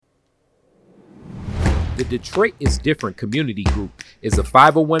The Detroit is Different Community Group is a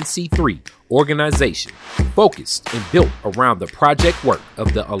 501c3 organization focused and built around the project work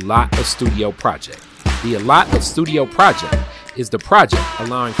of the A Lot of Studio Project. The A Lot of Studio Project is the project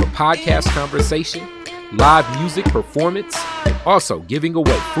allowing for podcast conversation, live music performance, and also giving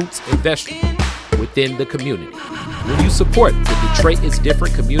away fruits and vegetables within the community. When you support the Detroit is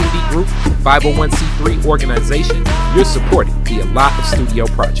Different Community Group 501c3 organization, you're supporting the A Lot of Studio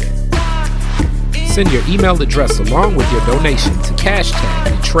Project. Send your email address along with your donation to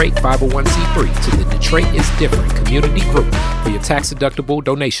Detroit 501c3 to the Detroit is Different Community Group for your tax-deductible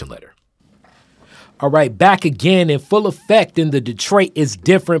donation letter. All right, back again in full effect in the Detroit is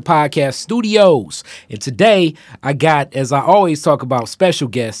Different podcast studios. And today I got, as I always talk about, special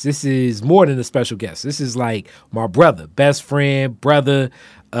guests. This is more than a special guest. This is like my brother, best friend, brother,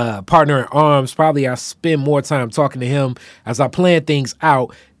 partner in arms. Probably I spend more time talking to him as I plan things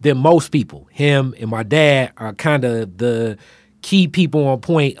out than most people. Him and my dad are kind of the key people on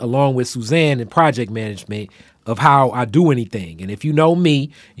point, along with Suzanne in project management, of how I do anything. And if you know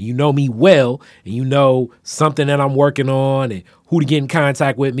me, and you know me well, and you know something that I'm working on and who to get in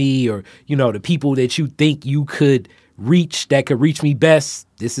contact with me, or, you know, the people that you think you could reach that could reach me best,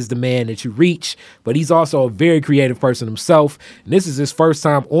 this is the man that you reach. But he's also a very creative person himself. And this is his first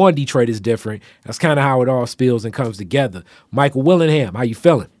time on Detroit is Different. That's kind of how it all spills and comes together. Michael Willingham, how you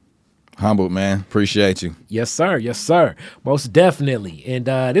feeling? Humbled, man. Appreciate you. Yes, sir. Yes, sir. Most definitely. And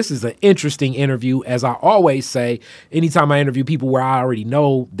this is an interesting interview. As I always say, anytime I interview people where I already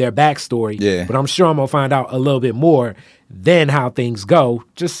know their backstory, but I'm sure I'm going to find out a little bit more than how things go,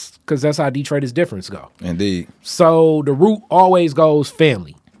 just because that's how Detroit is Different go. Indeed. So the root always goes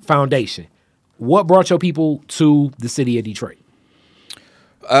family, foundation. What brought your people to the city of Detroit?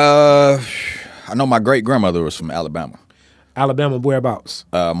 I know my great-grandmother was from Alabama. Alabama, whereabouts?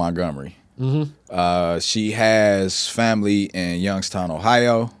 Montgomery. Mm-hmm. She has family in Youngstown,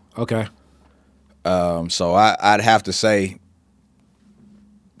 Ohio. Okay. So I'd have to say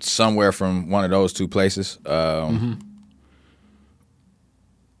somewhere from one of those two places.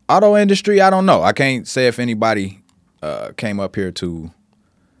 Auto industry, I don't know. I can't say if anybody came up here to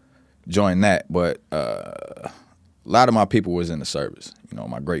join that, but a lot of my people was in the service. You know,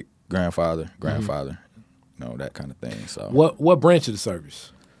 my great-grandfather, grandfather. You know, that kind of thing. So what branch of the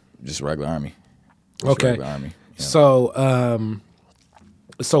service? Just regular Army. Okay. Army. Yeah.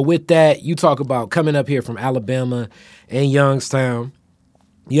 So with that, you talk about coming up here from Alabama and Youngstown.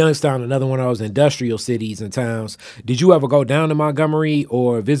 Youngstown, another one of those industrial cities and towns. Did you ever go down to Montgomery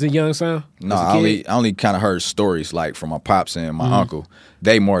or visit Youngstown? No, I only kind of heard stories like from my pops and my uncle.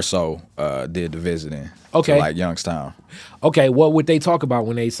 They more so did the visiting. Okay. To like Youngstown. Okay, what would they talk about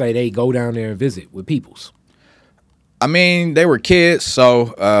when they say they go down there and visit with peoples? I mean, they were kids,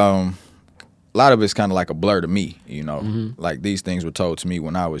 so a lot of it's kind of like a blur to me, you know. Like these things were told to me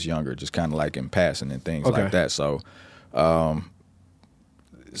when I was younger, just kind of like in passing and things like that. So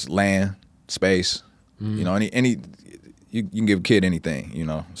it's land, space, you know, any you can give a kid anything, you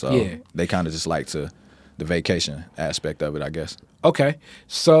know. So they kind of just like the vacation aspect of it, I guess. Okay,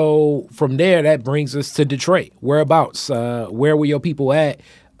 so from there, that brings us to Detroit. Whereabouts? Where were your people at?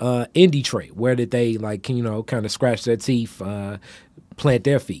 In Detroit, where did they kind of scratch their teeth, plant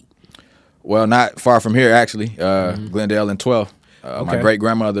their feet? Well, not far from here, actually. Glendale and 12th. My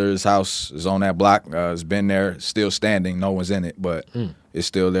great-grandmother's house is on that block. It's been there, still standing. No one's in it, but it's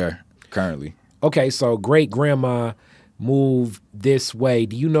still there currently. Okay, so great-grandma moved this way.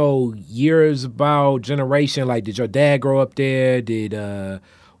 Do you know years about generation? Like, did your dad grow up there?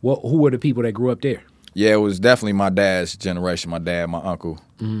 Who were the people that grew up there? Yeah, it was definitely my dad's generation. My dad, my uncle.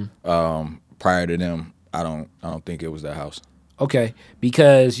 Prior to them, I don't think it was that house. Okay,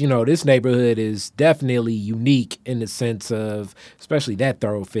 because, you know, this neighborhood is definitely unique in the sense of, especially that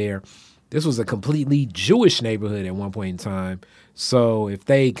thoroughfare, this was a completely Jewish neighborhood at one point in time. So if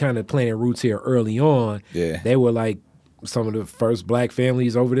they kind of planted roots here early on, they were like some of the first black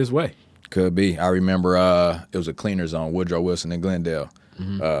families over this way. Could be. I remember it was a cleaner zone, Woodrow Wilson in Glendale.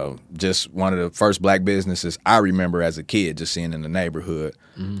 Just one of the first black businesses I remember as a kid just seeing in the neighborhood.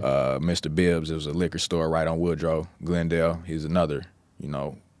 Mr. Bibbs, it was a liquor store right on Woodrow, Glendale. He's another, you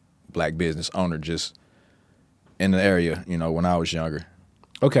know, black business owner just in the area, you know, when I was younger.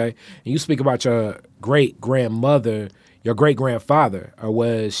 Okay. And you speak about your great-grandmother, your great-grandfather, or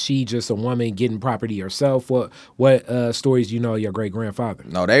was she just a woman getting property herself? What stories do you know of your great-grandfather?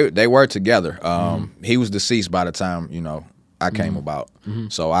 No, they were together. He was deceased by the time, you know, I came about.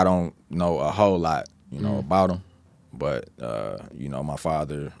 So I don't know a whole lot, you know, about him. But, you know, my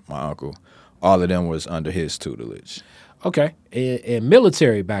father, my uncle, all of them was under his tutelage. Okay. And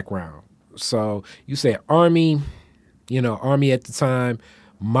military background. So you said Army, Army at the time.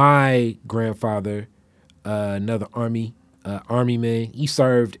 My grandfather, another Army man, he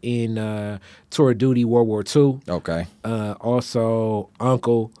served in tour of duty World War II. Okay. Also,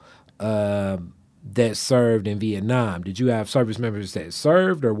 uncle that served in Vietnam. Did you have service members that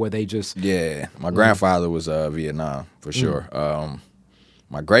served, or were they just? Yeah, my grandfather was Vietnam for sure.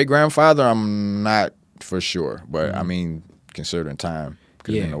 My great grandfather, I'm not for sure, but I mean, considering time,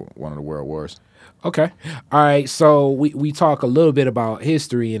 could have been one of the world wars. Okay. All right. So we talk a little bit about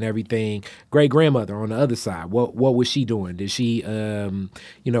history and everything. Great grandmother on the other side. What was she doing? Did she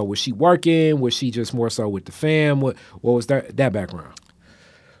was she working? Was she just more so with the fam? What was that background?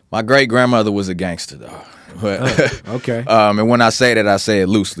 My great grandmother was a gangster though. But okay. And when I say that, I say it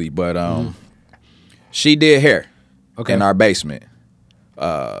loosely, but she did hair in our basement.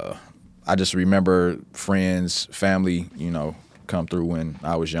 I just remember friends, family, come through when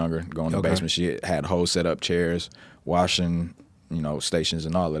I was younger, go in the basement. She had whole set up chairs, washing, stations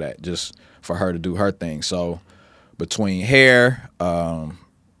and all of that, just for her to do her thing. So between hair,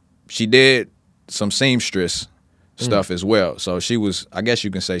 she did some seamstress stuff as well. So she was, I guess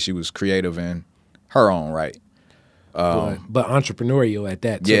you can say she was creative in her own right. But entrepreneurial at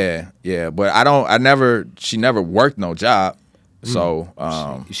that too. Yeah. But she never worked no job.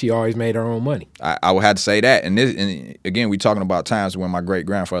 So she always made her own money. I would have to say that. And again, we talking about times when my great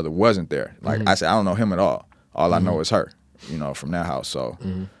grandfather wasn't there. Like I said, I don't know him at all. All I know is her, from that house. So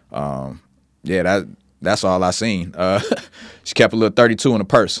that's all I seen. She kept a little 32 in the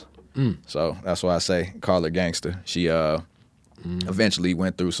purse. So that's why I say call her gangster. She eventually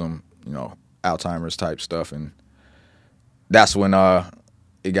went through some, Alzheimer's type stuff, and that's when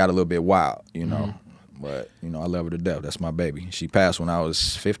it got a little bit wild, But, I love her to death. That's my baby. She passed when I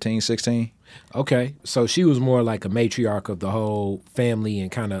was 15, 16. Okay. So she was more like a matriarch of the whole family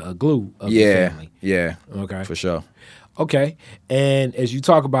and kind of a glue of the family. Yeah. Okay. For sure. Okay. And as you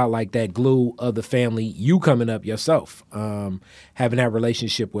talk about like that glue of the family, you coming up yourself, having that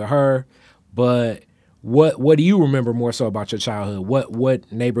relationship with her. But what do you remember more so about your childhood?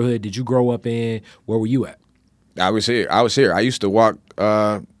 What neighborhood did you grow up in? Where were you at? I was here. I used to walk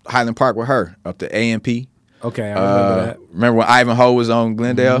Highland Park with her up to A&P. Okay, I remember that. Remember when Ivanhoe was on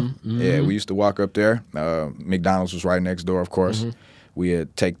Glendale? Yeah, we used to walk up there. McDonald's was right next door, of course.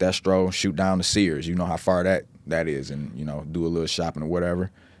 We'd take that stroll, shoot down to Sears. You know how far that is, and do a little shopping or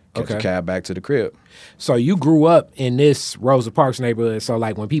whatever. Catch a cab back to the crib. So you grew up in this Rosa Parks neighborhood. So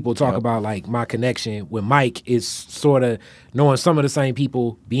like when people talk about like my connection with Mike, it's sort of knowing some of the same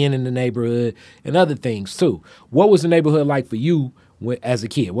people, being in the neighborhood, and other things too. What was the neighborhood like for you as a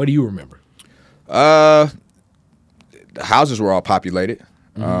kid? What do you remember? The houses were all populated.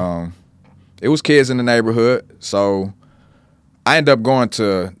 It was kids in the neighborhood. So I ended up going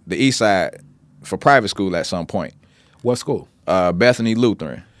to the east side for private school at some point. What school? Bethany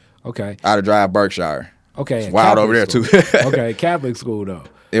Lutheran. Okay. Out of Drive, Berkshire. Okay. It's wild over there, too. Okay, Catholic school, though.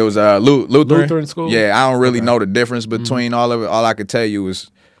 It was Lutheran. Lutheran school? Yeah, I don't really know the difference between all of it. All I could tell you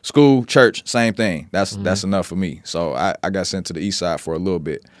is school, church, same thing. That's enough for me. So I got sent to the east side for a little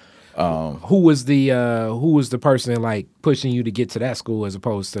bit. Who was the person like pushing you to get to that school as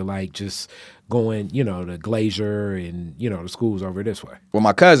opposed to like just going, to Glacier and, the schools over this way? Well,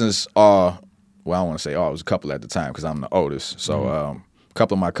 my cousins are, well, I don't want to say all, it was a couple at the time because I'm the oldest. So a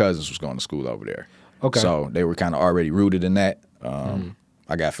couple of my cousins was going to school over there. Okay. So they were kind of already rooted in that.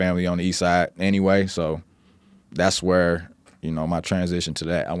 I got family on the east side anyway, so that's where, my transition to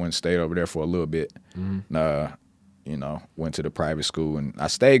that. I went and stayed over there for a little bit. Went to the private school, and I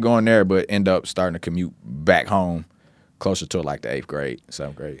stayed going there, but end up starting to commute back home closer to like the 8th grade,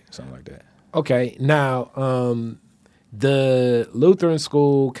 7th grade, something like that. Okay. Now, the Lutheran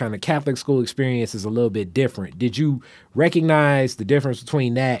school, kind of Catholic school experience is a little bit different. Did you recognize the difference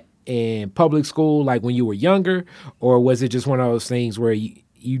between that and public school, like when you were younger, or was it just one of those things where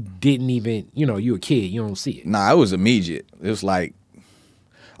you didn't even, you a kid, you don't see it? Nah, it was immediate. It was like,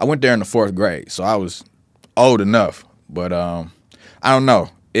 I went there in the 4th grade, so I was old enough, but I don't know.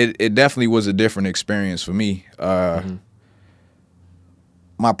 It definitely was a different experience for me. My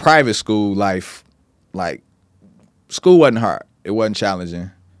private school life, like, school wasn't hard. It wasn't challenging.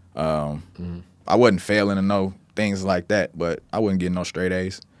 I wasn't failing to know things like that, but I wasn't getting no straight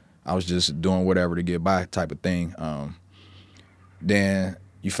A's. I was just doing whatever to get by type of thing. Then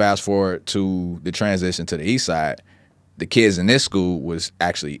you fast forward to the transition to the east side. The kids in this school was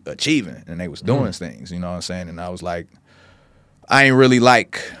actually achieving, and they was doing things, you know what I'm saying? And I was like, I ain't really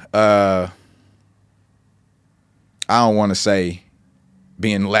like, I don't want to say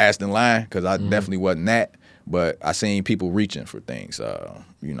being last in line, because I definitely wasn't that, but I seen people reaching for things,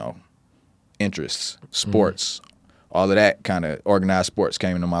 interests, sports, all of that kind of organized sports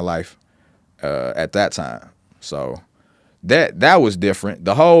came into my life at that time. So that was different.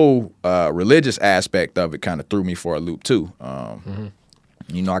 The whole religious aspect of it kind of threw me for a loop too.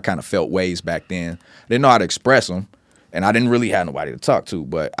 You know, I kind of felt ways back then. I didn't know how to express them, and I didn't really have nobody to talk to.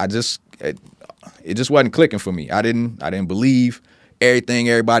 But it just wasn't clicking for me. I didn't believe everything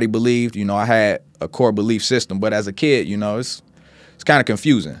everybody believed. You know, I had a core belief system, but as a kid, you know, it's kind of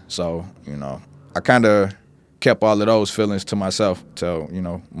confusing. So, you know, I kind of kept all of those feelings to myself till, you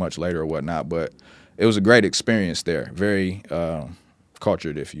know, much later or whatnot. But it was a great experience there. Very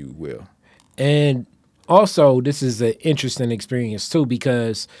cultured, if you will. And also, this is an interesting experience too,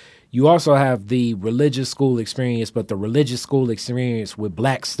 because you also have the religious school experience, but the religious school experience with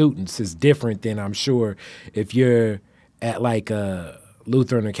black students is different than, I'm sure, if you're at like a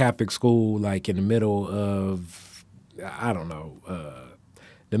Lutheran or Catholic school, like in the middle of, I don't know,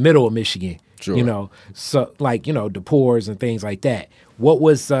 the middle of Michigan, Sure. you know, so like, you know, the poors and things like that. What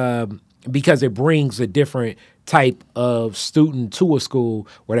was, because it brings a different type of student to a school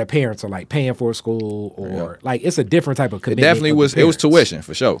where their parents are like paying for a school, or like it's a different type of It commitment. definitely was. It was tuition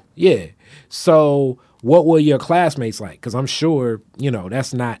for sure. Yeah. So what were your classmates like? Because I'm sure, you know,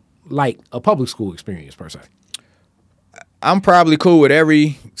 that's not like a public school experience per se. I'm probably cool with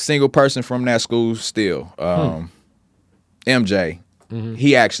every single person from that school still. MJ,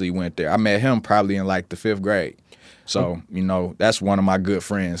 he actually went there. I met him probably in like the 5th grade. So, you know, that's one of my good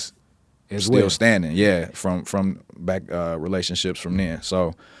friends As still well. standing. Yeah, from back relationships from then.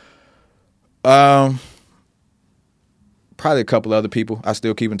 So, probably a couple other people I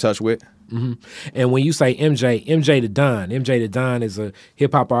still keep in touch with. And when you say MJ the Don is a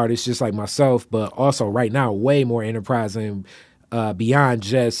hip hop artist just like myself, but also right now way more enterprising beyond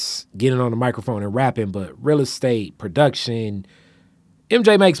just getting on the microphone and rapping, but real estate, production.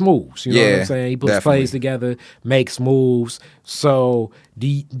 MJ makes moves, you know what I'm saying? He puts definitely. plays together, makes moves. So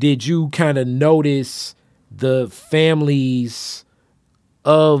did you kind of notice the families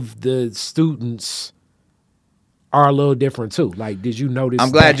of the students are a little different too? Like, did you notice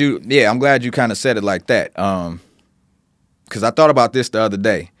I'm glad that? I'm glad you kind of said it like that. Because I thought about this the other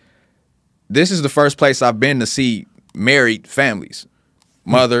day. This is the first place I've been to see married families,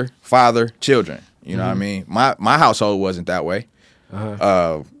 mother, father, children. You know what I mean? My household wasn't that way.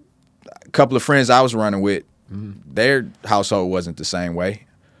 A couple of friends I was running with, their household wasn't the same way.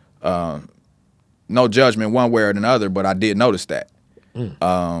 No judgment one way or another, but I did notice that.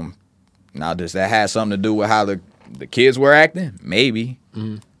 Now, does that have something to do with how the kids were acting? Maybe.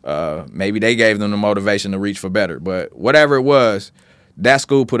 Maybe they gave them the motivation to reach for better. But whatever it was, that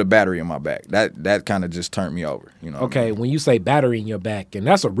school put a battery in my back. That kind of just turned me over. You know. Okay, when you say battery in your back, and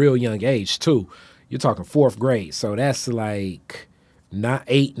that's a real young age too. You're talking 4th grade, so that's like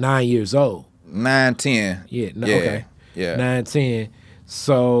 8, 9 years old. 9, 10. Yeah. Okay. Yeah. 9, 10.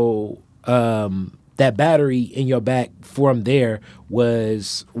 So that battery in your back from there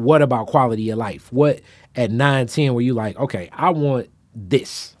was, what about quality of life? What at 9, 10 were you like, okay, I want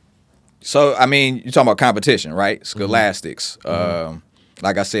this? So, I mean, you're talking about competition, right? Scholastics.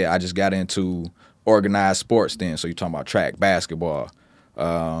 Like I said, I just got into organized sports then. So you're talking about track, basketball.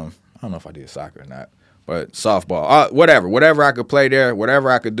 I don't know if I did soccer or not, but softball, whatever I could play there,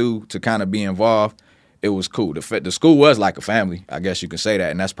 whatever I could do to kind of be involved, it was cool. The school was like a family, I guess you could say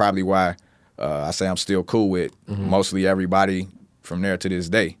that. And that's probably why I say I'm still cool with mostly everybody from there to this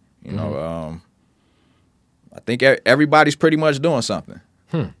day. You know, I think everybody's pretty much doing something.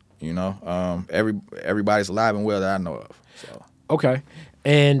 You know, everybody's alive and well that I know of. So. Okay.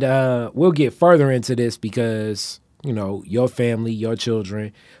 And we'll get further into this because, you know, your family, your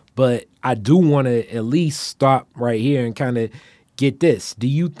children. But I do want to at least stop right here and kind of get this. Do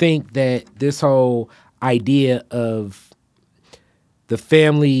you think that this whole idea of the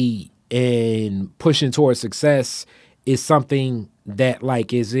family and pushing towards success is something that,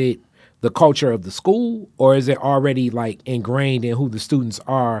 like, is it the culture of the school, or is it already, like, ingrained in who the students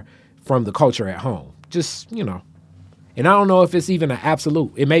are from the culture at home? Just, you know. And I don't know if it's even an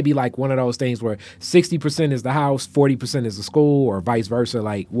absolute. It may be like one of those things where 60% is the house, 40% is the school, or vice versa.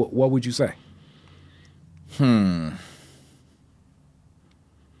 Like, what would you say?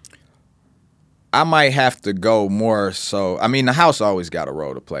 I might have to go more so. I mean, the house always got a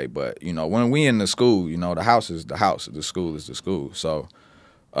role to play, but, you know, when we in the school, you know, the house is the house, the school is the school. So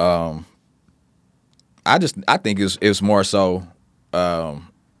I think it's more so the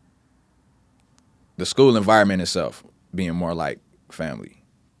school environment itself being more like family.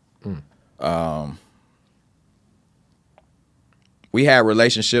 We had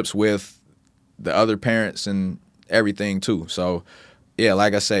relationships with the other parents and everything too. So Yeah,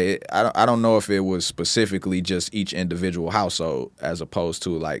 like I say, I don't know if it was specifically just each individual household as opposed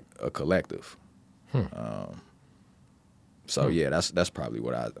to like a collective. So yeah, that's probably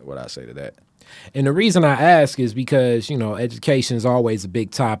what I say to that. And the reason I ask is because, you know, education is always a big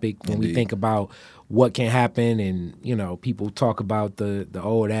topic when Indeed. we think about what can happen. And, you know, people talk about the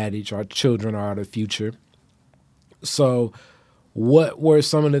old adage, our children are the future. So what were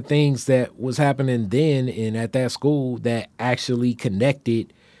some of the things that was happening then and at that school that actually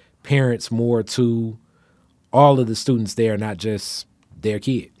connected parents more to all of the students there, not just their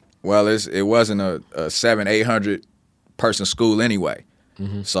kid? Well, it wasn't a 700-800 person school anyway.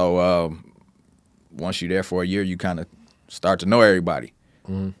 So once you're there for a year, you kind of start to know everybody.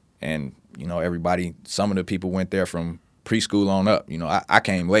 And, you know, everybody, some of the people went there from preschool on up. You know, I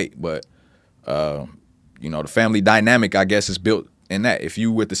came late, but, you know, the family dynamic, I guess, is built in that. If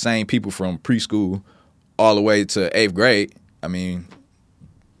you with the same people from preschool all the way to 8th grade, I mean,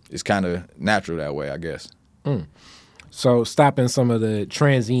 it's kind of natural that way, I guess. So stopping some of the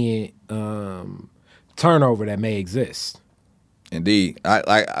transient turnover that may exist. Indeed.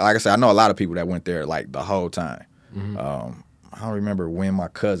 Like I said, I know a lot of people that went there like the whole time. I don't remember when my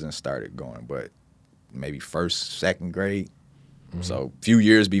cousin started going, but maybe 1st, 2nd grade. So a few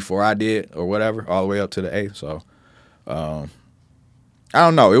years before I did or whatever, all the way up to the 8th. So I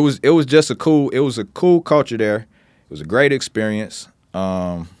don't know. It was just a cool culture there. It was a great experience.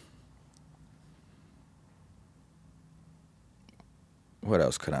 What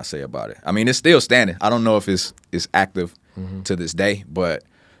else could I say about it? I mean, it's still standing. I don't know if it's active to this day, but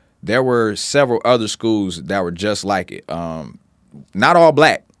there were several other schools that were just like it. Not all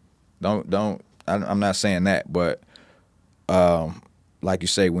black. I'm not saying that, but like you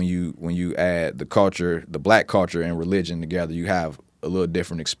say, when you add the culture, the black culture and religion together, you have a little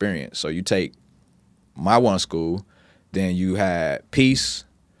different experience. So you take my one school, then you had Peace,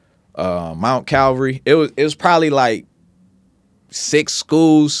 Mount Calvary. It was probably like 6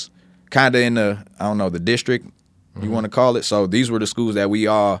 schools kind of in the, I don't know, the district you want to call it. So these were the schools that we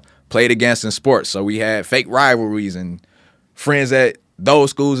all played against in sports. So we had fake rivalries and friends at those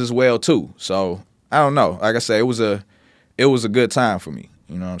schools as well too. So I don't know. Like I said, it was a good time for me.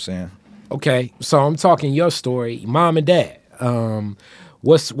 You know what I'm saying? Okay, so I'm talking your story, mom and dad.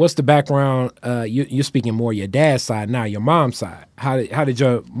 What's the background? You're speaking more your dad's side now, your mom's side. How did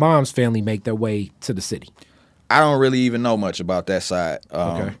your mom's family make their way to the city? I don't really even know much about that side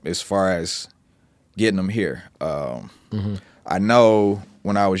Okay. as far as getting them here. I know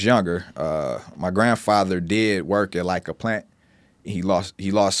when I was younger, my grandfather did work at like a plant. He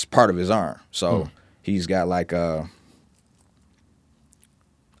lost part of his arm, so he's got like I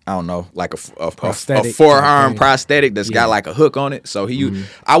don't know, like a forearm prosthetic that's got like a hook on it. So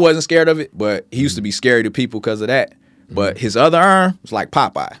I wasn't scared of it, but he used to be scary to people because of that. But his other arm was like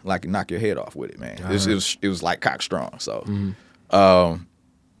Popeye, like knock your head off with it, man. It was like cock strong. So,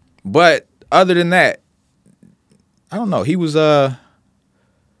 but other than that, I don't know. He was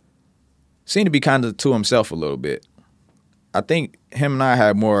seemed to be kind of to himself a little bit. I think him and I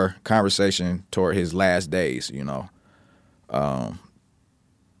had more conversation toward his last days. You know, I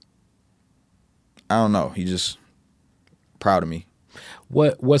don't know. He just proud of me.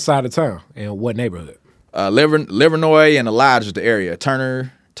 What side of town and what neighborhood? Livernois and the Lodge is the area.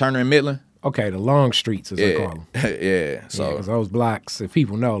 Turner and Midland. Okay, the long streets, as they call them. Yeah. So because those blocks, if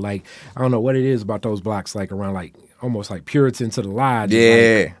people know, like, I don't know what it is about those blocks, like around like almost like Puritan to the Lodge.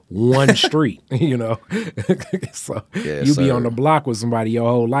 Yeah. Like one street, you know. So you be on the block with somebody your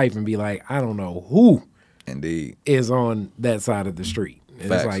whole life and be like, I don't know who indeed is on that side of the street. And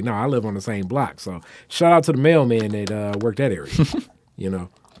Facts. it's like, no, I live on the same block. So shout out to the mailman that worked that area, you know.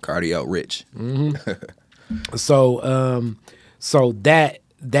 Cardio Rich. So so that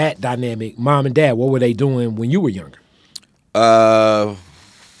dynamic, mom and dad, what were they doing when you were younger?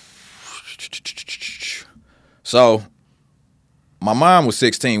 So my mom was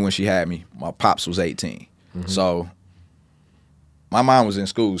 16 when she had me. My pops was 18. So my mom was in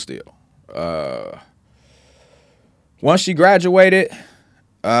school still. Once she graduated,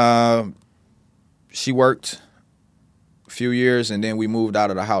 she worked a few years, and then we moved out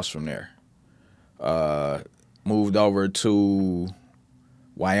of the house from there. Moved over to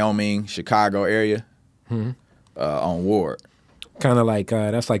Wyoming, Chicago area on Ward. Kind of like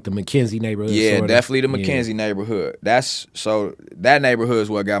that's like the McKenzie neighborhood. Yeah, sorta. definitely the McKenzie neighborhood. That neighborhood is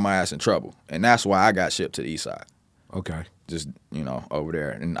what got my ass in trouble, and that's why I got shipped to the east side. Okay. Just over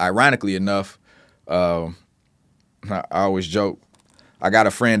there. And ironically enough, I always joke, I got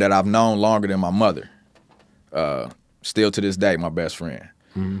a friend that I've known longer than my mother. Still to this day, my best friend.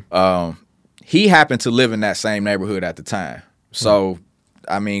 He happened to live in that same neighborhood at the time. So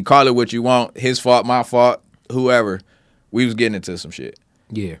I mean, call it what you want. His fault, my fault, whoever. We was getting into some shit.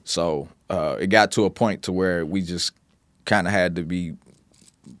 Yeah. So it got to a point to where we just kind of had to be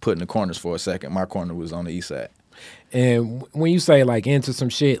put in the corners for a second. My corner was on the east side. And when you say like into some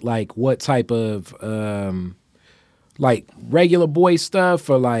shit, like what type of like regular boy stuff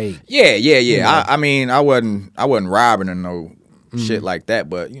or like Yeah. You know. I mean, I wasn't robbing or no shit like that,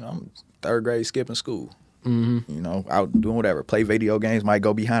 but you know, I'm third grade skipping school. You know, out doing whatever. Play video games, might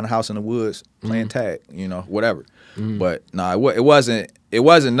go behind the house in the woods, playing tag, you know, whatever. But no, it wasn't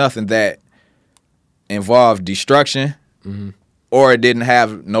nothing that involved destruction or it didn't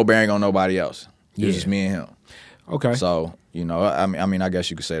have no bearing on nobody else. It was just me and him. Okay. So, you know, I mean, I guess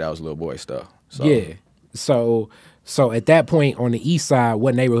you could say that was little boy stuff. So. Yeah. So at that point on the east side,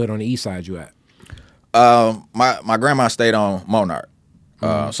 what neighborhood on the east side you at? My grandma stayed on Monarch.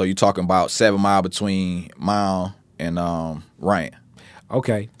 So you're talking about 7 Mile between Mile and Ryan.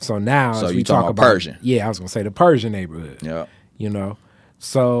 Okay. So now So as you we talking talk about Persian. Yeah, I was gonna say the Persian neighborhood. Yeah. You know.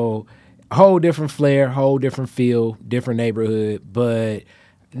 So whole different flair, whole different feel, different neighborhood, but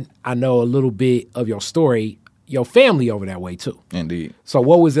I know a little bit of your story, your family over that way too. Indeed. So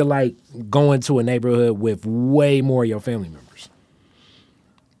what was it like going to a neighborhood with way more of your family members?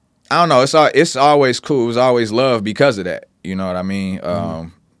 I don't know. It's always cool. It was always love because of that. You know what I mean?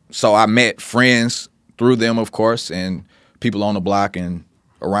 So I met friends through them, of course, and people on the block and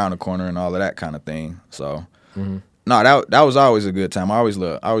around the corner and all of that kind of thing. So no, that was always a good time. I always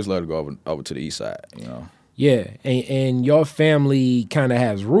love to go over to the east side. You know. Yeah, and your family kind of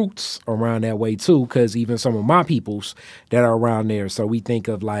has roots around that way too, because even some of my peoples that are around there. So we think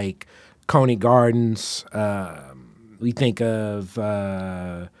of like Coney Gardens. We think of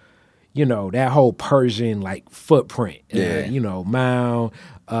you know, that whole Persian like footprint. Yeah. You know, Mound,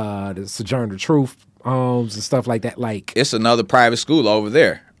 the Sojourner Truth homes and stuff like that. Like It's another private school over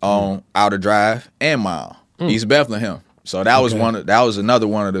there on Outer Drive and Mile, East Bethlehem. So that was another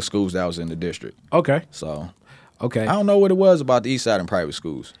one of the schools that was in the district. okay, So okay, I don't know what it was about the east side and private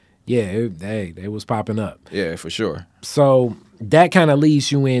schools. yeah, they was popping up. Yeah, for sure. So that kind of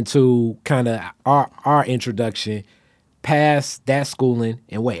leads you into kind of our introduction past that schooling.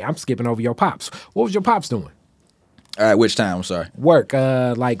 And wait, I'm skipping over your pops. What was your pops doing? All right, which time? I'm sorry. Work,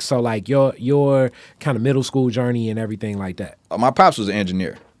 like your kind of middle school journey and everything like that. My pops was an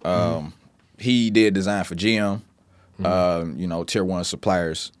engineer. He did design for GM, you know, tier 1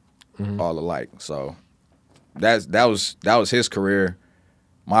 suppliers, all alike. So that was his career,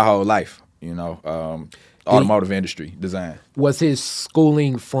 my whole life. You know, automotive industry design. Was his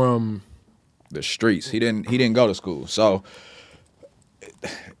schooling from The streets. He didn't go to school. So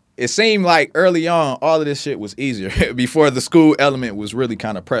it seemed like early on all of this shit was easier before the school element was really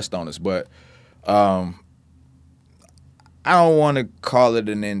kind of pressed on us. But I don't want to call it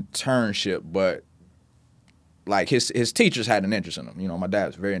an internship, but like his teachers had an interest in him. You know, my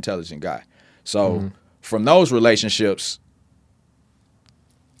dad's a very intelligent guy. So from those relationships,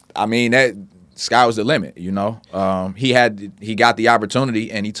 I mean, that sky was the limit, you know. He got the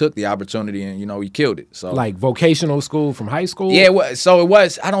opportunity and he took the opportunity and, you know, he killed it. So like vocational school from high school? yeah, so it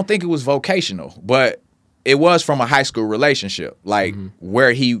was, I don't think it was vocational, but it was from a high school relationship, like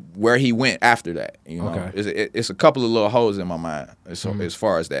where he went after that. You know, Okay. It's a couple of little holes in my mind as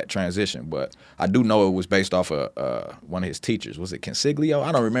far as that transition, but I do know it was based off of one of his teachers. Was it Consiglio?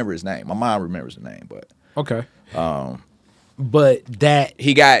 I don't remember his name. My mom remembers the name, but Okay. But that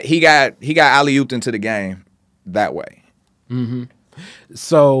he got alley-ooped into the game that way.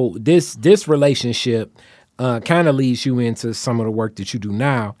 so this relationship kind of leads you into some of the work that you do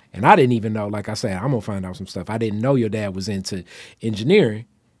now. And I didn't even know, like I said, I'm gonna find out some stuff. I didn't know your dad was into engineering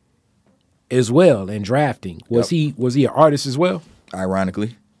as well and drafting. Was he an artist as well?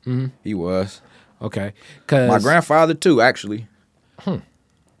 Ironically, he was. Okay, because My grandfather too, actually.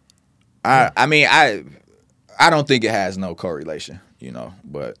 I mean, I don't think it has no correlation, you know,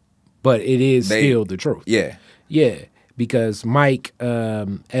 but it is still the truth. yeah. Yeah, because Mike,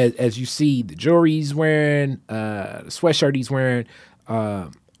 as you see, the jewelry he's wearing, the sweatshirt he's wearing,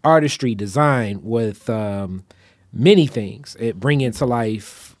 artistry, design with many things. It bring into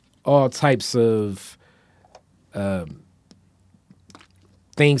life all types of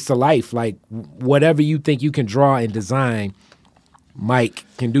things to life. Like whatever you think you can draw and design, Mike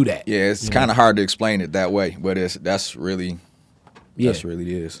can do that. Yeah, it's kind of hard to explain it that way, but that's really Yeah. That's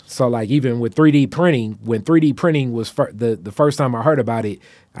really is. So like even with 3D printing, when 3D printing was the first time I heard about it,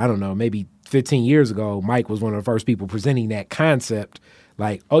 I don't know, maybe 15 years ago, Mike was one of the first people presenting that concept.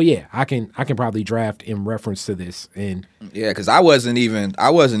 Like, oh yeah, I can probably draft in reference to this. And yeah, because I wasn't even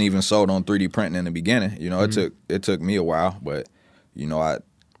sold on 3D printing in the beginning. You know, it took me a while, but you know, I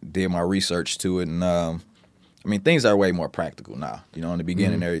did my research to it, and I mean, things are way more practical now. You know, in the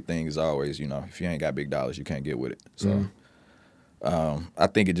beginning, everything is always, you know, if you ain't got big dollars, you can't get with it. So I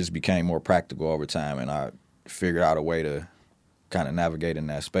think it just became more practical over time, and I figured out a way to kind of navigate in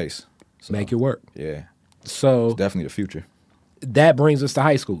that space. So, Make it work. Yeah. So It's definitely the future. that brings us to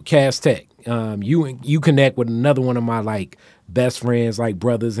high school, Cass Tech. You connect with another one of my like best friends, like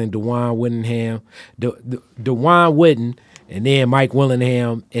brothers, in DeJuan Whittingham, DeJuan Whitten, and then Mike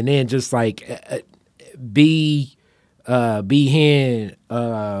Willingham, and then just like B. Hen,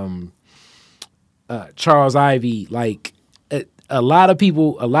 Charles Ivy, like a lot of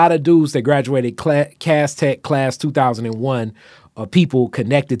people, a lot of dudes that graduated Cass Tech class 2001 are people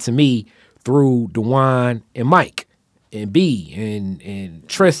connected to me through DeJuan and Mike and B and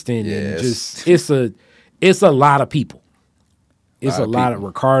Tristan. Yes. And just it's a lot of people. It's a lot of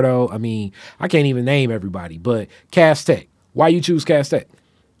Ricardo. I mean, I can't even name everybody, but Cass Tech. Why you choose Cass Tech?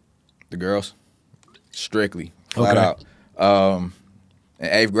 The girls, strictly, flat out. In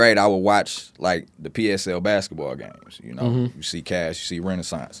 8th grade, I would watch like the PSL basketball games. You know, you see Cass, you see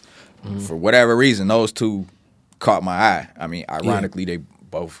Renaissance. For whatever reason, those two caught my eye. I mean, ironically, they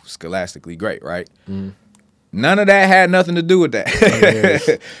both scholastically great, right? None of that had nothing to do with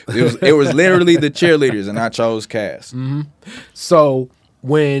that. it was literally the cheerleaders, and I chose Cass. So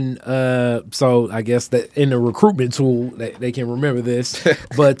when so I guess that in the recruitment tool they can remember this,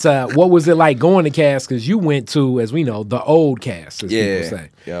 but what was it like going to Cass? Because you went to, as we know, the old Cass, as people say.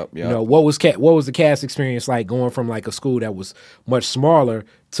 Yep. You know, what was the Cass experience like going from like a school that was much smaller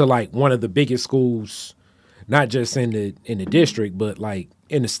to like one of the biggest schools, not just in the district, but like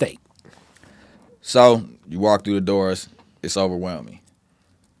in the state? So you walk through the doors, it's overwhelming.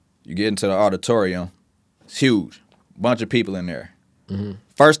 You get into the auditorium, it's huge, bunch of people in there.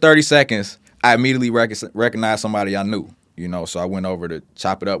 First 30 seconds, I immediately recognized somebody I knew, you know, so I went over to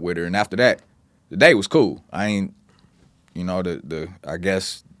chop it up with her. And after that, the day was cool. I ain't, you know, I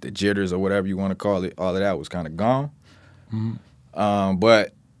guess the jitters or whatever you want to call it, all of that was kind of gone.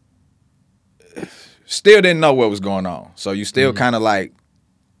 But still didn't know what was going on. So you still kind of like,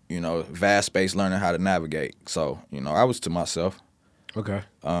 you know, vast space learning how to navigate. So, you know, I was to myself. Okay.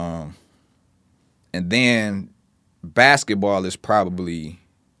 And then basketball is probably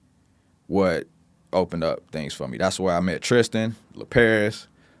what opened up things for me. That's where I met Tristan, LaParis,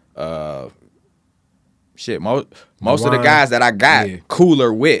 most of the guys that I got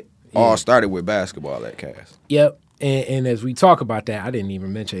cooler with all started with basketball at Cass. Yep. And as we talk about that, I didn't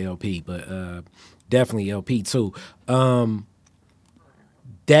even mention LP, but definitely LP too.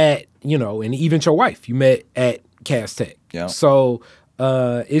 That, you know, and even your wife, you met at Cass Tech. Yeah. So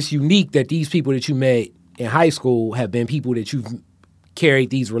it's unique that these people that you met in high school have been people that you've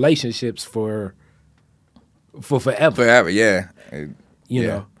carried these relationships for forever. Forever, yeah. You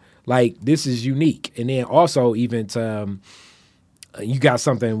know, like this is unique. And then also even you got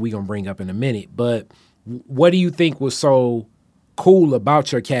something we're going to bring up in a minute, but what do you think was so cool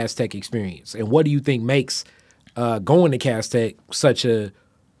about your Cass Tech experience? And what do you think makes going to Cass Tech such a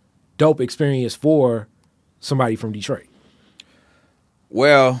dope experience for somebody from Detroit?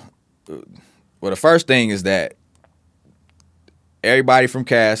 Well, the first thing is that everybody from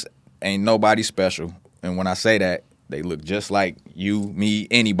Cass ain't nobody special. And when I say that, they look just like you, me,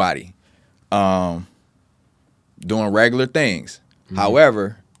 anybody, doing regular things.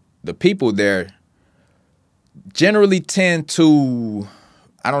 However, the people there generally tend to,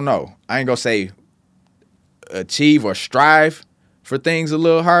 I don't know, I ain't gonna say achieve or strive for things a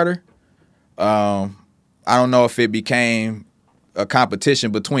little harder. I don't know if it became a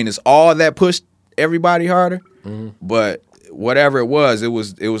competition between us all that pushed everybody harder, but whatever it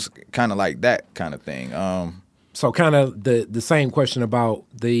was kind of like that kind of thing. So kind of the same question about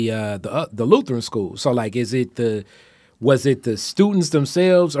the Lutheran school. So like, was it the students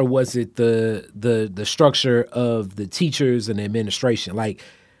themselves, or was it the structure of the teachers and the administration? Like,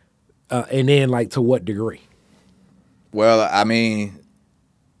 and then like to what degree? Well, I mean,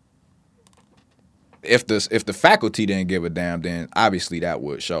 if the faculty didn't give a damn, then obviously that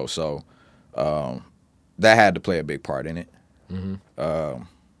would show. So that had to play a big part in it.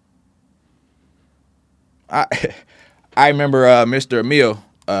 I remember Mr. Emil.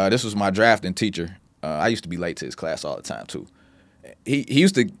 This was my drafting teacher. I used to be late to his class all the time too. He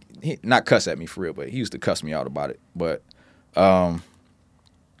used to not cuss at me for real, but he used to cuss me out about it. But the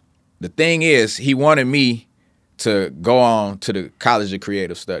thing is, he wanted me to go on to the College of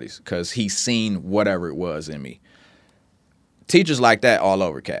Creative Studies because he seen whatever it was in me. Teachers like that all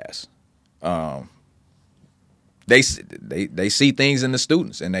over Cass. They see things in the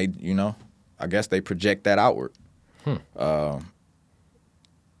students, and they, you know, I guess they project that outward.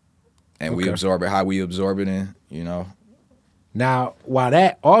 and we absorb it how we absorb it, and Now, while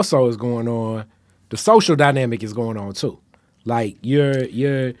that also is going on, the social dynamic is going on too. Like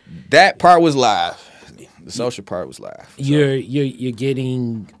you're that part was live. The social part was live. You're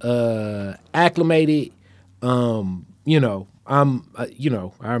getting acclimated. I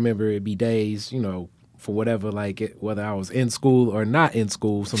remember it'd be days, for whatever, whether I was in school or not in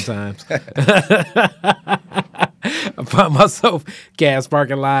school sometimes. I find myself gas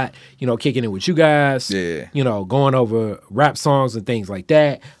parking lot, kicking it with you guys. Yeah. Going over rap songs and things like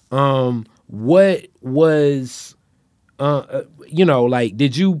that. What was, at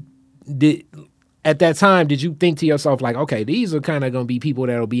that time, did you think to yourself like, okay, these are kind of going to be people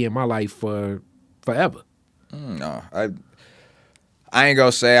that'll be in my life for forever? No, I ain't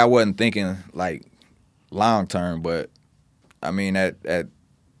gonna say I wasn't thinking like long term, but I mean at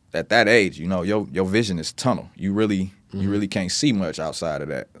that age, your vision is tunnel. You really can't see much outside of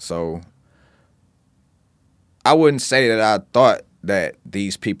that. So I wouldn't say that I thought that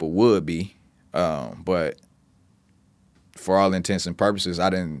these people would be, but for all intents and purposes, I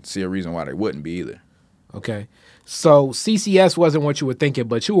didn't see a reason why they wouldn't be either. Okay. So CCS wasn't what you were thinking,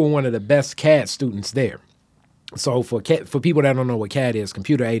 but you were one of the best CAD students there. So for people that don't know what CAD is,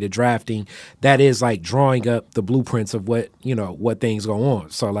 computer-aided drafting, that is like drawing up the blueprints of what things go on.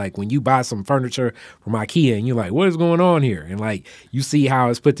 So like when you buy some furniture from IKEA and you're like, what is going on here? And like you see how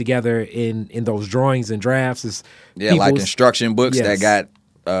it's put together in those drawings and drafts. It's like instruction books that got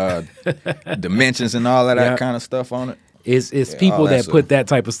dimensions and all of that kind of stuff on it. It's people that put that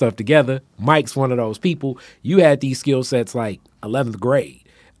type of stuff together. Mike's one of those people. You had these skill sets like 11th grade.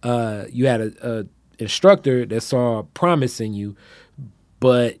 You had a instructor that saw promise in you,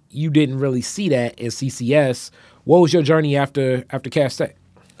 but you didn't really see that in CCS. What was your journey after Cass Tech?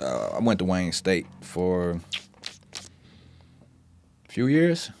 I went to Wayne State for a few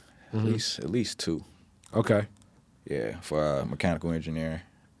years, at least 2. Okay. Yeah, for mechanical engineering.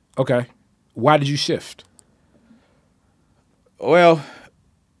 Okay. Why did you shift? Well,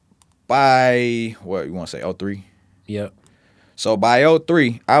 by what you want to say, 03? Yep. So by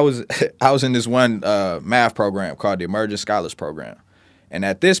 03, I was in this one math program called the Emerging Scholars Program. And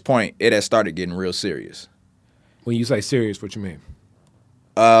at this point, it had started getting real serious. When you say serious, what you mean?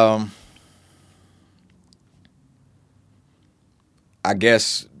 I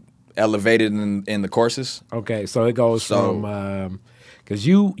guess elevated in the courses. Okay, so it goes from because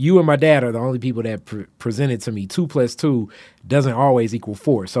you and my dad are the only people that presented to me 2 + 2 doesn't always equal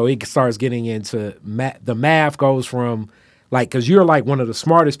 4. So it starts getting into the math goes from because you're like one of the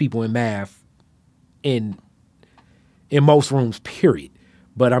smartest people in math in most rooms, period.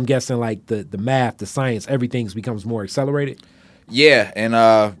 But I'm guessing like the math, the science, everything becomes more accelerated. Yeah, and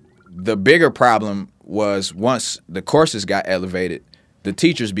the bigger problem was once the courses got elevated, the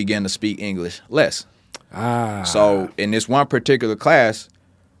teachers began to speak English less. So in this one particular class,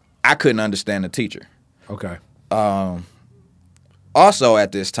 I couldn't understand the teacher. Okay. Also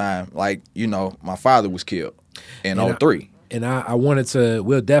at this time, my father was killed in 03. And I wanted to,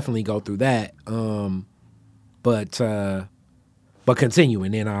 we'll definitely go through that. But continue,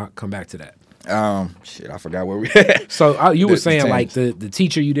 and then I'll come back to that. I forgot where we at. So you were saying the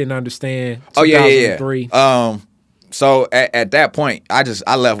teacher you didn't understand. Oh, yeah. So at that point, I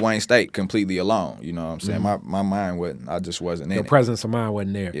left Wayne State completely alone. You know what I'm saying? My mind wasn't. I just wasn't in it. Your presence of mind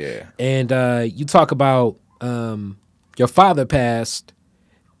wasn't there. Yeah. And you talk about your father passed,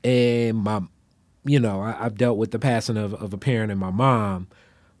 and I've dealt with the passing of a parent and my mom,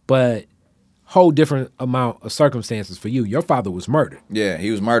 but whole different amount of circumstances for you. Your father was murdered. Yeah,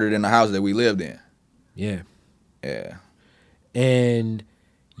 he was murdered in the house that we lived in. Yeah. Yeah. And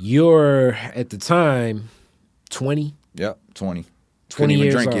you're at the time 20? Yep, 20. 20 years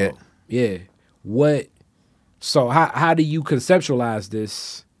years drink old. Yet. Yeah. So how do you conceptualize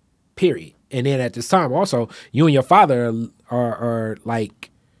this period? And then at this time also, you and your father are like,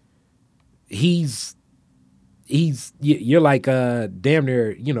 you're like damn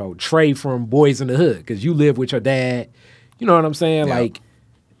near, Trey from Boys in the Hood, because you live with your dad. You know what I'm saying? Yeah. Like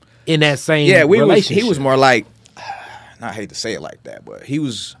in that same He relationship. was more like, I hate to say it like that, but he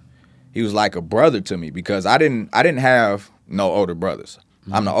was like a brother to me, because I didn't have no older brothers.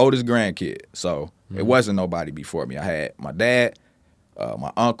 Mm-hmm. I'm the oldest grandkid, so it wasn't nobody before me. I had my dad,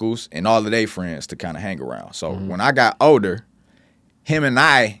 my uncles, and all of their friends to kind of hang around. So when I got older, him and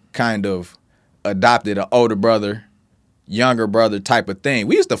I kind of adopted an older brother, younger brother type of thing.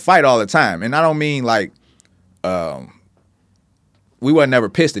 We used to fight all the time, and I don't mean like we wasn't never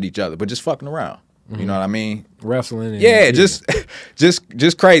pissed at each other, but just fucking around. You know what I mean? Wrestling. And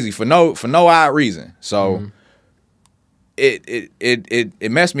just crazy for no odd reason. So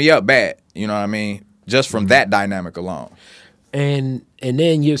it messed me up bad. You know what I mean? Just from that dynamic alone. And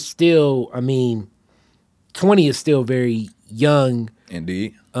then you're still, I mean, 20 is still very young.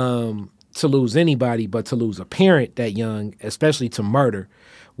 Indeed. To lose anybody, but to lose a parent that young, especially to murder,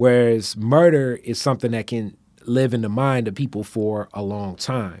 whereas murder is something that can live in the mind of people for a long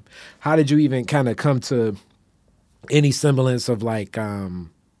time. How did you even kind of come to any semblance of like,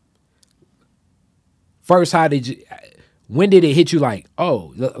 first, when did it hit you like,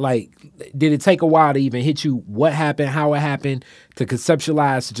 oh, like, did it take a while to even hit you what happened, how it happened, to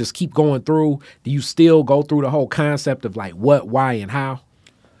conceptualize, to just keep going through? Do you still go through the whole concept of like what, why, and how?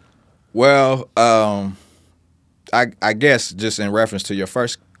 Well, I guess just in reference to your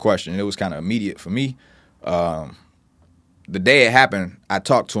first question, it was kind of immediate for me. The day it happened, I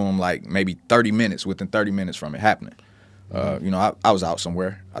talked to him like maybe 30 minutes, within 30 minutes from it happening. You know, I was out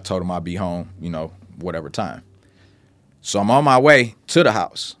somewhere. I told him I'd be home, you know, whatever time. So I'm on my way to the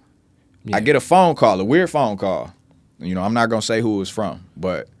house. Yeah. I get a phone call, a weird phone call. You know, I'm not going to say who it was from,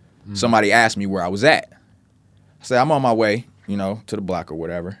 but somebody asked me where I was at. I said, I'm on my way, you know, to the block or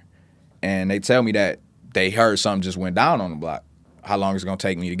whatever. And they tell me that they heard something just went down on the block. How long is it going to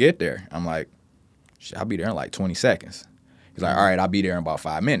take me to get there? I'm like, shit, I'll be there in like 20 seconds. He's like, all right, I'll be there in about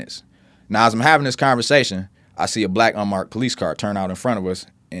 5 minutes. Now, as I'm having this conversation, I see a black unmarked police car turn out in front of us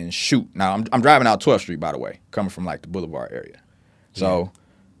and shoot. Now, I'm driving out 12th Street, by the way, coming from like the Boulevard area. So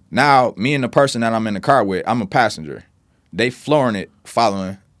now me and the person that I'm in the car with, I'm a passenger. They flooring it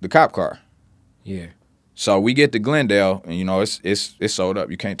following the cop car. Yeah. So we get to Glendale, and, you know, it's sold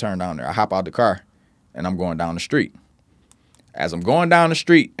up. You can't turn down there. I hop out the car, and I'm going down the street. As I'm going down the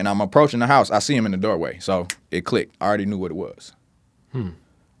street and I'm approaching the house, I see him in the doorway. So it clicked. I already knew what it was.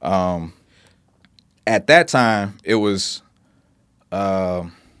 At that time, it was, I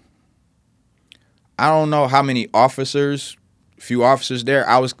don't know how many officers, few officers there.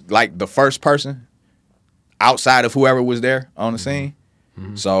 I was like the first person outside of whoever was there on the scene.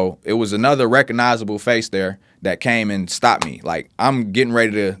 So it was another recognizable face there that came and stopped me. Like, I'm getting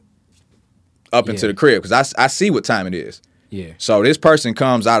ready to up into the crib because I see what time it is. Yeah. So this person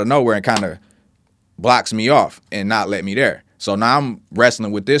comes out of nowhere and kind of blocks me off and not let me there. So now I'm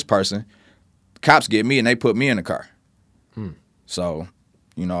wrestling with this person. Cops get me and they put me in the car. So,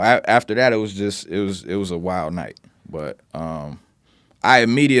 you know, after that, it was a wild night. But I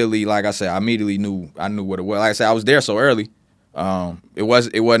immediately, like I said, I knew what it was. Like I said, I was there so early. It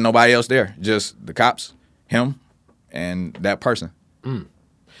wasn't nobody else there, just the cops, him, and that person.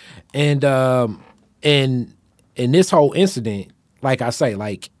 And in this whole incident, like I say,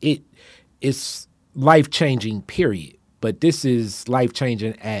 like it's life-changing, period. But this is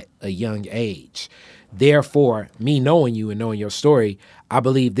life-changing at a young age. Therefore, me knowing you and knowing your story, I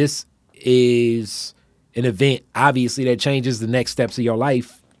believe this is an event, obviously, that changes the next steps of your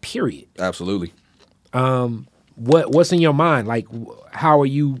life, period. Absolutely. What's in your mind? Like, how are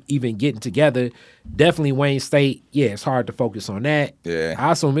you even getting together? Definitely Wayne State. Yeah, it's hard to focus on that. Yeah.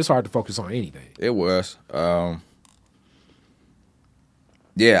 I assume it's hard to focus on anything. It was.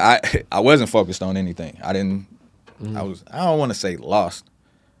 Yeah, I wasn't focused on anything. I didn't. I don't want to say lost,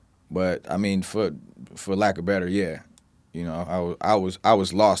 but I mean, for lack of better, yeah. You know, I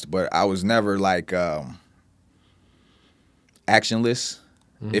was lost, but I was never like actionless,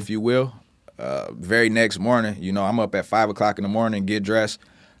 if you will. Very next morning, you know, I'm up at 5 o'clock in the morning, get dressed.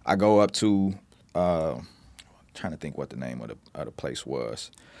 I go up to, trying to think what the name of the place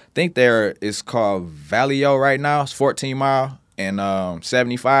was. I think it's called Vallejo right now. It's 14 Mile and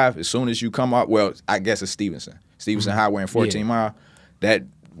 75. As soon as you come up, well, I guess it's Stevenson Highway and 14 Mile. That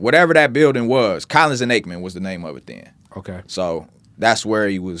whatever that building was, Collins and Aikman was the name of it then. Okay. So that's where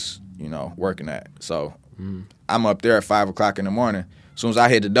he was, you know, working at. So I'm up there at 5 o'clock in the morning. As soon as I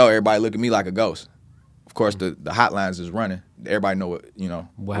hit the door, everybody look at me like a ghost. Of course, the hotlines is running. Everybody know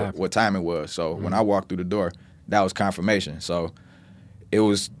what time it was. So when I walked through the door, that was confirmation. So it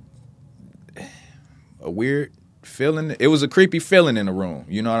was a weird feeling. It was a creepy feeling in the room.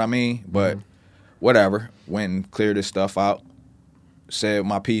 You know what I mean? But whatever. Went and cleared this stuff out, said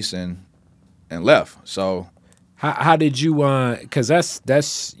my piece, and left. So. How did you, because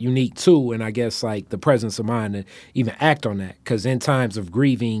that's unique too, and I guess like the presence of mind to even act on that, because in times of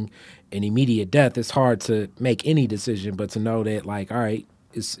grieving and immediate death, it's hard to make any decision, but to know that like, all right,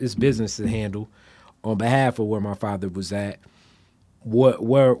 it's business to handle on behalf of where my father was at.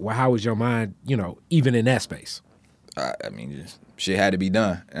 How was your mind, you know, even in that space? I mean, shit had to be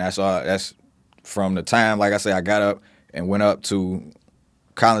done, and that's all. That's from the time, like I said, I got up and went up to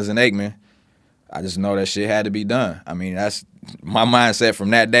Collins and Aikman. I just know that shit had to be done. I mean, that's my mindset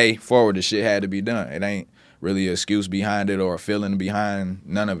from that day forward. The shit had to be done. It ain't really an excuse behind it or a feeling behind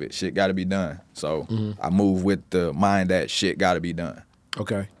none of it. Shit got to be done. So I move with the mind that shit got to be done.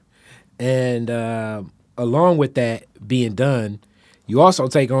 Okay. And along with that being done, you also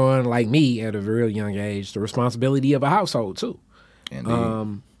take on, like me at a very young age, the responsibility of a household too.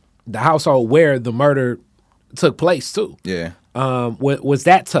 Indeed. The household where the murder took place too. Yeah. Was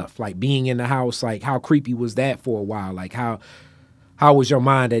that tough? Like being in the house, like how creepy was that for a while? Like how was your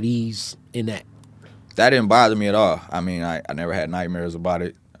mind at ease in that? That didn't bother me at all. I mean, I never had nightmares about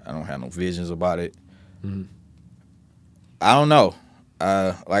it. I don't have no visions about it. I don't know.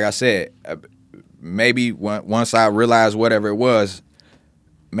 Like I said, maybe once I realized whatever it was,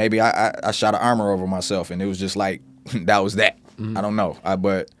 maybe I shot an armor over myself, and it was just like that was that. I don't know.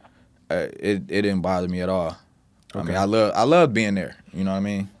 But it didn't bother me at all. Okay. I mean, I love being there. You know what I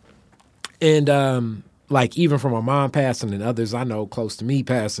mean? And like even from my mom passing and others I know close to me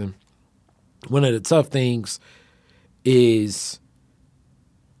passing, one of the tough things is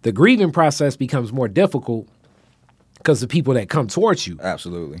the grieving process becomes more difficult because the people that come towards you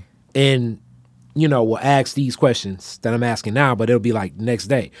Absolutely. and will ask these questions that I'm asking now, but it'll be like the next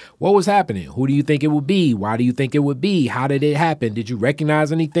day. What was happening? Who do you think it would be? Why do you think it would be? How did it happen? Did you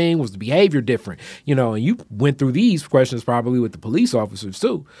recognize anything? Was the behavior different? And you went through these questions probably with the police officers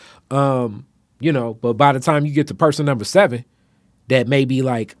too. But by the time you get to person number 7, that may be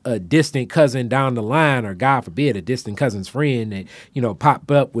like a distant cousin down the line, or God forbid, a distant cousin's friend that,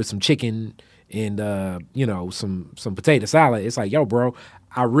 popped up with some chicken and, some potato salad. It's like, yo, bro,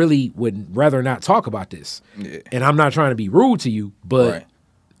 I really would rather not talk about this. Yeah. And I'm not trying to be rude to you, but Right.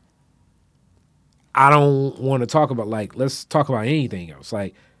 I don't want to talk about, like, let's talk about anything else.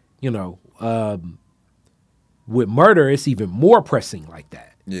 Like, with murder, it's even more pressing like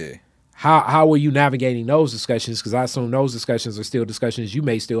that. Yeah. How were you navigating those discussions? Because I assume those discussions are still discussions you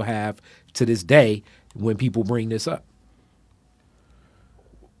may still have to this day when people bring this up.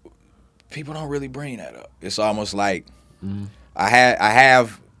 People don't really bring that up. It's almost like I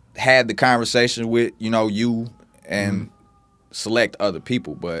have had the conversation with you and select other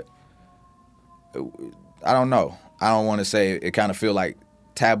people, but I don't know. I don't want to say it kind of feel like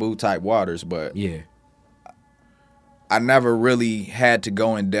taboo type waters, but Yeah. I never really had to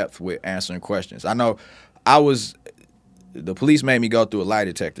go in depth with answering questions. I know the police made me go through a lie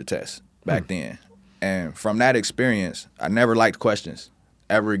detector test back then. And from that experience, I never liked questions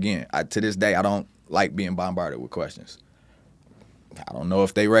ever again. To this day, I don't like being bombarded with questions. I don't know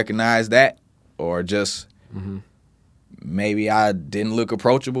if they recognize that or just maybe I didn't look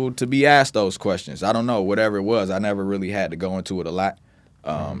approachable to be asked those questions. I don't know. Whatever it was, I never really had to go into it a lot.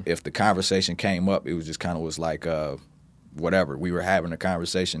 If the conversation came up, it was just kind of was like whatever. We were having a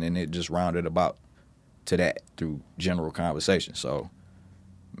conversation, and it just rounded about to that through general conversation. So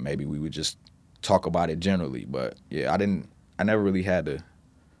maybe we would just talk about it generally. But yeah, I never really had to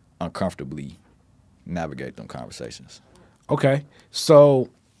uncomfortably navigate them conversations. Okay. So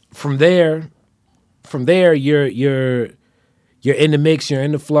from there you're in the mix, you're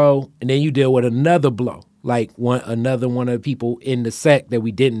in the flow, and then you deal with another blow. Like another one of the people in the sect that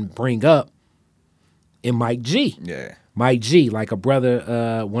we didn't bring up, in Mike G. Yeah. Mike G, like a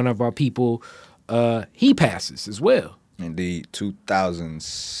brother, one of our people, he passes as well. Indeed.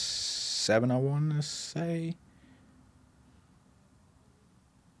 2007, I want to say.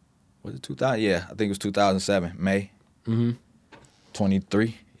 Was it 2000? Yeah, I think it was 2007, May.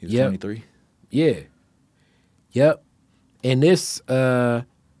 23. He was 23. Yeah. Yep. And this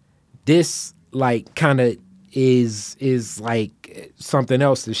like kind of is like something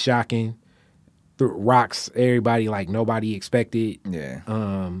else that's shocking. Rocks everybody like nobody expected. Yeah.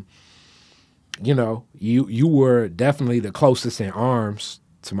 You were definitely the closest in arms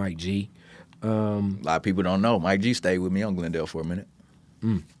to Mike G. A lot of people don't know. Mike G stayed with me on Glendale for a minute.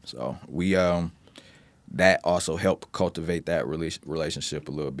 So we that also helped cultivate that relationship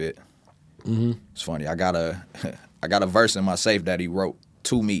a little bit. It's funny. I got a verse in my safe that he wrote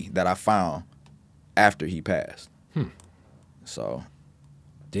to me that I found after he passed. So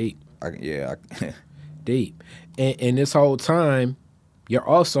Deep. Deep. Deep. And this whole time, you're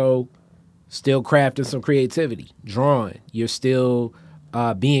also still crafting some creativity, drawing. You're still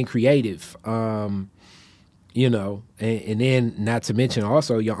being creative. And then not to mention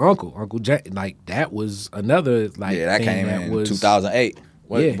also your Uncle Jack, like that was another like that thing came that in was 2008.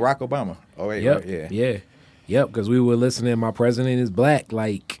 What, Yeah. Barack Obama. Oh wait, Yep. right? Yep. Because we were listening. My president is black.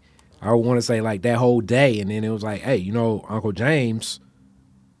 Like I want to say like that whole day, and then it was like, hey, Uncle James,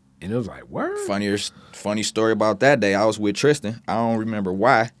 and it was like, word. Funny story about that day. I was with Tristan. I don't remember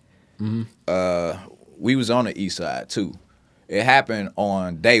why. We was on the east side too. It happened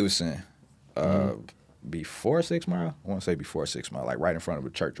on Davidson. before 6 Mile. I want to say before 6 Mile, like right in front of a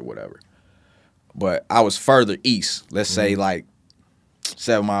church or whatever. But I was further east, let's say like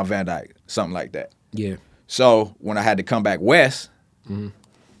 7 Mile, Van Dyke, something like that. Yeah. So when I had to come back west,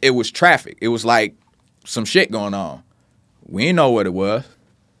 it was traffic. It was like some shit going on. We didn't know what it was.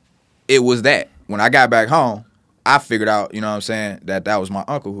 It was that. When I got back home, I figured out, you know what I'm saying, that was my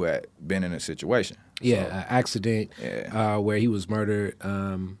uncle who had been in a situation. Yeah, So, an accident where he was murdered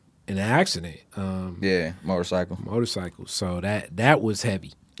in an accident. Motorcycle. So that was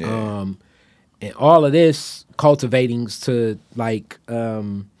heavy. Yeah. And all of this cultivating to like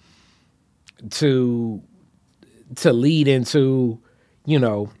to lead into, you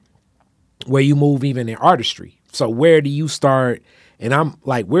know, where you move even in artistry. So where do you start? And I'm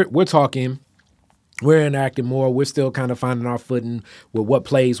like, we're talking, we're interacting more. We're still kind of finding our footing with what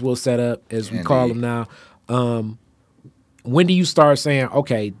plays we'll set up, as we call them now. When do you start saying,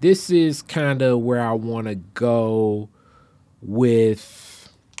 okay, this is kind of where I want to go with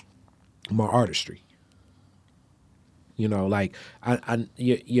my artistry? You know, like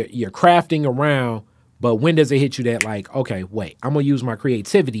you're crafting around, but when does it hit you that like, okay, wait, I'm gonna use my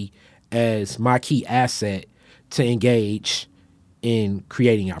creativity as my key asset to engage in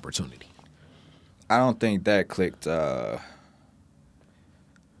creating opportunity? I don't think that clicked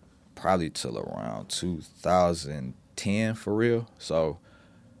probably till around 2010 for real. So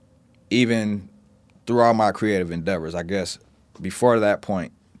even through all my creative endeavors, I guess before that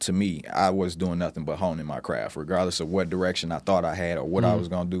point, to me, I was doing nothing but honing my craft, regardless of what direction I thought I had or what I was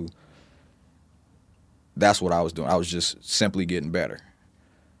going to do. That's what I was doing. I was just simply getting better.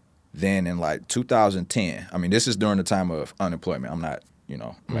 Then in like 2010, I mean, this is during the time of unemployment. I'm not, you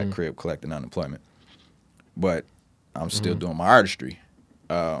know, at crib collecting unemployment, but I'm still doing my artistry.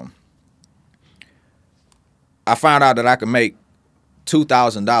 I found out that I could make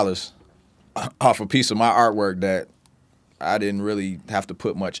 $2,000 off a piece of my artwork that I didn't really have to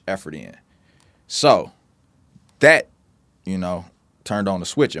put much effort in. So that, you know, turned on the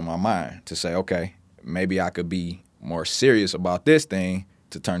switch in my mind to say, okay, maybe I could be more serious about this thing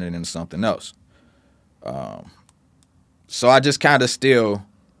to turn it into something else. So I just kind of still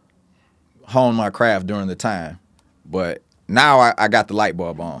honed my craft during the time. But now I got the light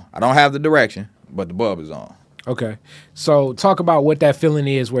bulb on. I don't have the direction, but the bulb is on. Okay. So talk about what that feeling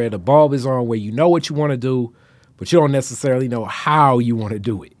is where the bulb is on, where you know what you want to do, but you don't necessarily know how you want to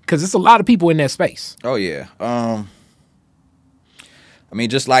do it. Because there's a lot of people in that space. Oh, yeah. I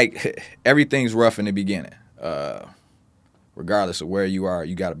mean, just like everything's rough in the beginning. Regardless of where you are,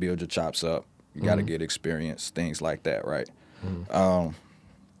 you got to build your chops up. You got to get experience, things like that, right?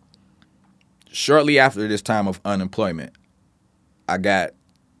 Shortly after this time of unemployment, I got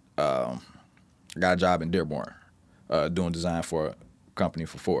a job in Dearborn doing design for a company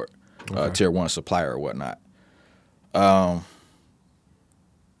for Ford, tier 1 supplier or whatnot. I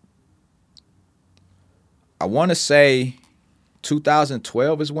want to say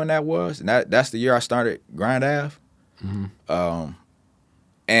 2012 is when that was, and that's the year I started Grind Ave.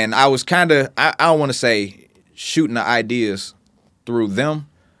 And I was kind of, I don't want to say shooting the ideas through them,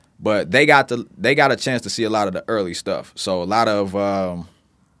 but they got a chance to see a lot of the early stuff. So a lot of, I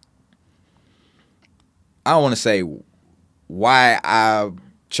don't want to say why I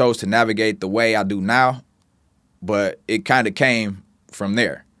chose to navigate the way I do now, but it kind of came from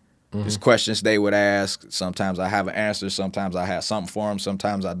there. There's questions they would ask. Sometimes I have an answer. Sometimes I have something for them.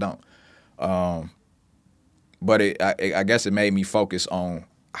 Sometimes I don't. But I guess it made me focus on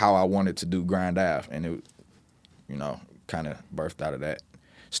how I wanted to do Grind Ave, and it, you know, kind of birthed out of that.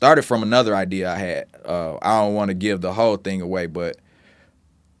 Started from another idea I had. I don't want to give the whole thing away, but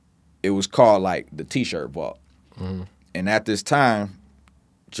it was called like the T-shirt vault. And at this time,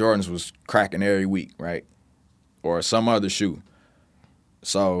 Jordans was cracking every week, right? Or some other shoe.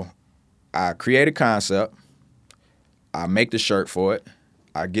 So I create a concept, I make the shirt for it,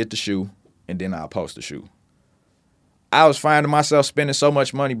 I get the shoe, and then I'll post the shoe. I was finding myself spending so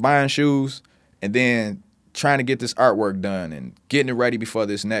much money buying shoes and then trying to get this artwork done and getting it ready before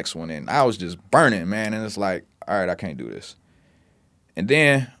this next one. And I was just burning, man. And it's like, all right, I can't do this. And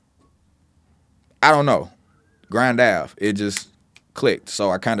then, I don't know, Grind Ave, it just clicked.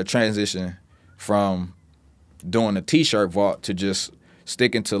 So I kind of transitioned from doing a T-shirt vault to just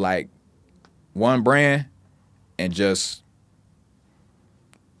sticking to like one brand and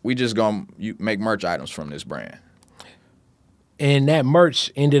we just gonna make merch items from this brand. And that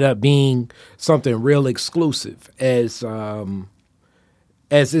merch ended up being something real exclusive, as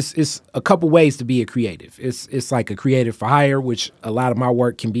it's a couple ways to be a creative. It's like a creative for hire, which a lot of my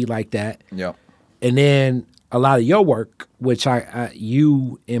work can be like that. Yeah. And then a lot of your work, which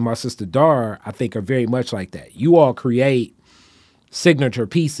you and my sister Dar, I think are very much like that. You all create signature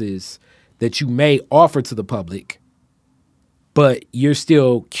pieces that you may offer to the public, but you're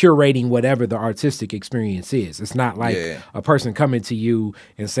still curating whatever the artistic experience is. It's not like a person coming to you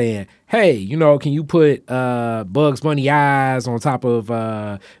and saying, hey, you know, can you put Bugs Bunny eyes on top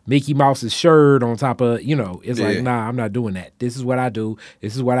of Mickey Mouse's shirt on top of, you know, it's like, nah, I'm not doing that. This is what I do.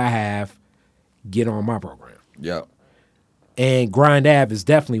 This is what I have. Get on my program. Yep. And Grind Ave is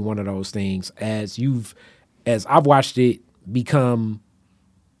definitely one of those things as I've watched it become,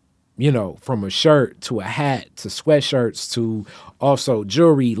 you know, from a shirt to a hat to sweatshirts to also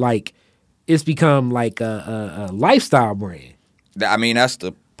jewelry, like it's become like a lifestyle brand. I mean, that's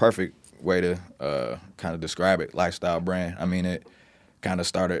the perfect way to kind of describe it, lifestyle brand. I mean, it kind of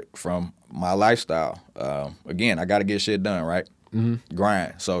started from my lifestyle. Again, I got to get shit done, right? Mm-hmm.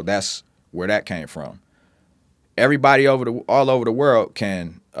 Grind. So that's where that came from. Everybody all over the world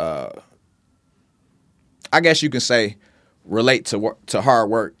can, I guess you can say, relate to hard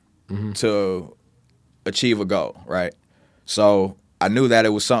work to achieve a goal, right? So I knew that it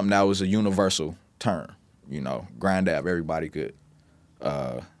was something that was a universal term, you know, Grind Ave. Everybody could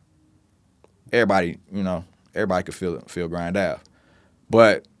feel Grind Ave.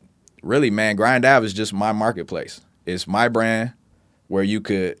 But really, man, Grind Ave is just my marketplace. It's my brand where you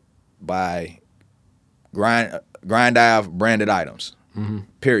could buy Grind Ave branded items,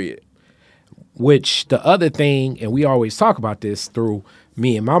 period. Which the other thing, and we always talk about this through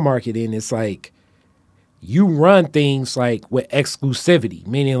me and my marketing, it's like you run things like with exclusivity,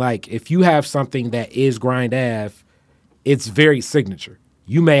 meaning like if you have something that is Grind Ave, it's very signature.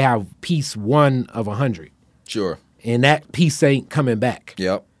 You may have piece 1 of 100. Sure. And that piece ain't coming back.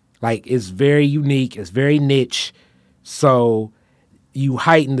 Yep. Like it's very unique, it's very niche. So you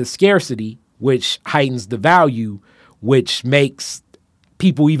heighten the scarcity, which heightens the value, which makes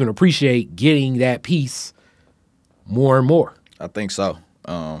people even appreciate getting that piece more and more. I think so.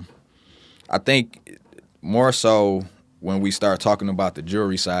 I think more so when we start talking about the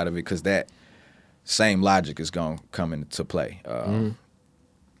jewelry side of it, because that same logic is going to come into play,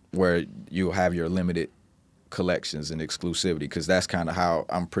 where you'll have your limited collections and exclusivity, because that's kind of how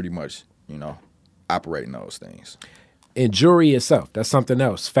I'm pretty much, you know, operating those things. And jewelry itself, that's something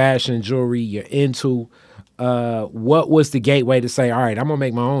else. Fashion, jewelry, you're into. What was the gateway to say, all right, I'm going to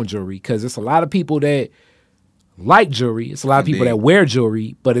make my own jewelry? Because it's a lot of people that like jewelry. It's a lot of people that wear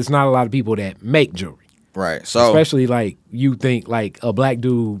jewelry, but it's not a lot of people that make jewelry. Right. So especially like you think like a black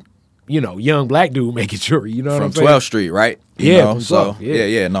dude, you know, young black dude making jewelry. You know what I'm saying? From 12th Street, right? You yeah. know? From so 12,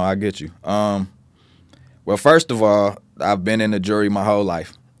 yeah. No, I get you. Well, first of all, I've been into jewelry my whole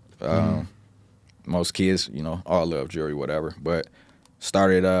life. Most kids, you know, all love jewelry, whatever. But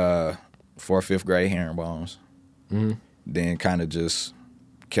started 4th, 5th grade herringbones. Then kind of just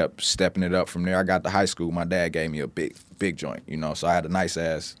kept stepping it up from there. I got to high school. My dad gave me a big joint, you know. So I had a nice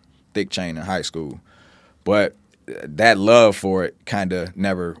ass thick chain in high school. But that love for it kind of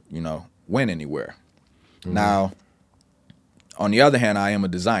never, you know, went anywhere. Now, on the other hand, I am a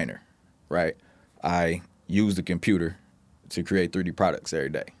designer, right? I use the computer to create 3D products every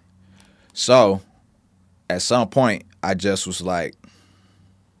day. So at some point, I just was like,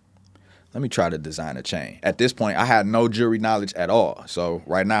 let me try to design a chain. At this point, I had no jewelry knowledge at all. So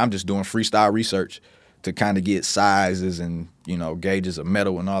right now, I'm just doing freestyle research to kind of get sizes and, you know, gauges of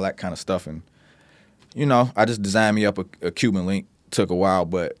metal and all that kind of stuff. And, you know, I just designed me up a Cuban link. Took a while,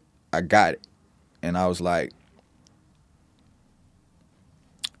 but I got it. And I was like,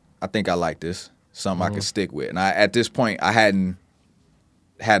 I think I like this. Something I could stick with. And at this point, I hadn't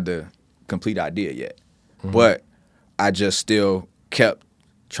had the complete idea yet. But I just still kept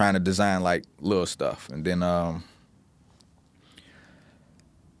trying to design like little stuff. And then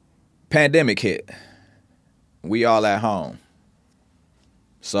pandemic hit. We all at home.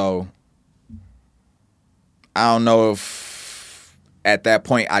 So I don't know if at that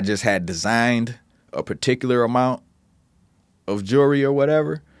point I just had designed a particular amount of jewelry or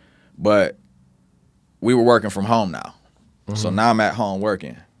whatever, but we were working from home now. So now I'm at home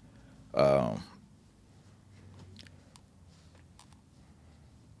working.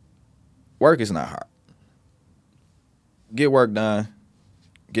 Work is not hard. Get work done,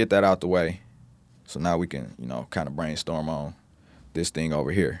 get that out the way. So now we can, you know, kind of brainstorm on this thing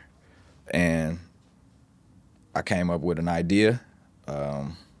over here. And I came up with an idea.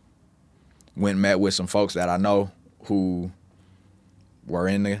 Went and met with some folks that I know who were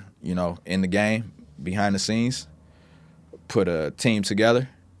in the, you know, in the game behind the scenes. Put a team together,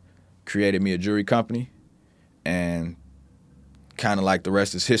 created me a jewelry company, and kind of like the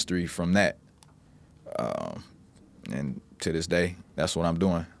rest is history from that. And to this day, that's what I'm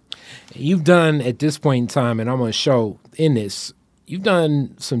doing. You've done at this point in time, and I'm going to show in this, you've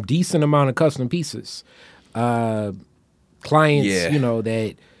done some decent amount of custom pieces. Clients,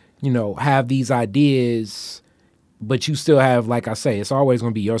 that, have these ideas, but you still have, like I say, it's always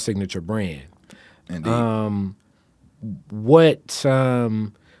going to be your signature brand. Indeed. What's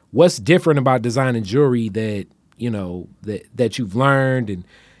different about designing jewelry that, that you've learned, and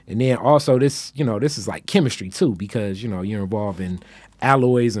then also this is like chemistry too, because, you're involved in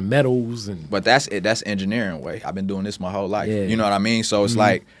alloys and metals but that's it. That's engineering way. I've been doing this my whole life. Yeah. You know what I mean? So it's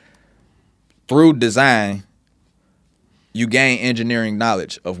like through design, you gain engineering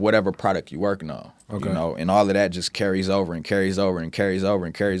knowledge of whatever product you're working on. Okay. And all of that just carries over and carries over and carries over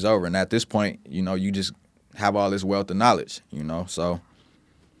and carries over. And at this point, you just have all this wealth of knowledge, So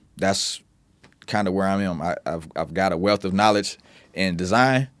that's kind of where I am. I've got a wealth of knowledge in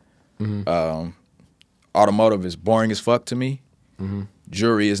design. Automotive is boring as fuck to me.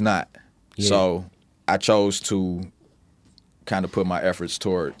 Jewelry is not. Yeah. So I chose to kind of put my efforts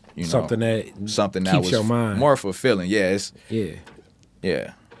toward, something that that keeps was your mind more fulfilling. Yeah.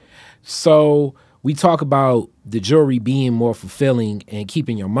 Yeah. So we talk about the jewelry being more fulfilling and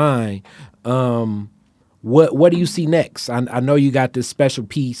keeping your mind. What do you see next? I know you got this special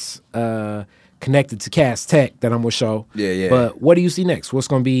piece connected to Cast Tech that I'm gonna show. Yeah. But what do you see next? What's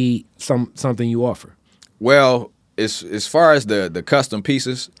gonna be something you offer? Well, as far as the custom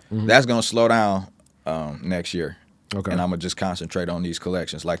pieces, that's gonna slow down next year. Okay. And I'm gonna just concentrate on these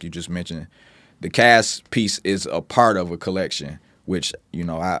collections, like you just mentioned. The cast piece is a part of a collection, which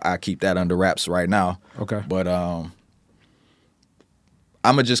I keep that under wraps right now. Okay. But I'm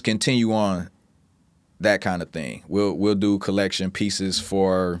gonna just continue on that kind of thing. We'll do collection pieces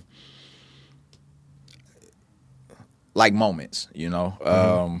for like moments,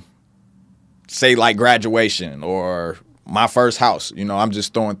 say like graduation or my first house. I'm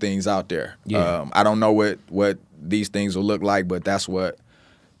just throwing things out there. Yeah. I don't know what these things will look like, but that's what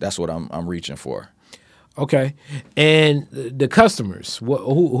I'm reaching for. Okay. And the customers,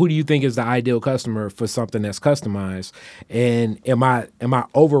 who do you think is the ideal customer for something that's customized? And am I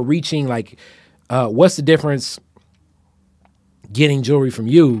overreaching? Like, what's the difference getting jewelry from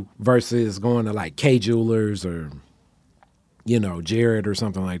you versus going to like K Jewelers or, Jared or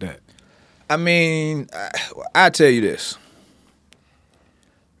something like that? I mean, I tell you this.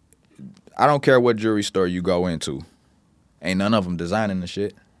 I don't care what jewelry store you go into. Ain't none of them designing the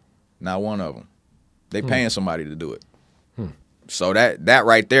shit. Not one of them. They paying somebody to do it. So that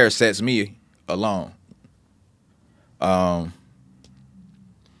right there sets me alone. I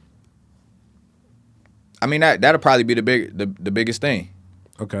mean that'll probably be the biggest thing.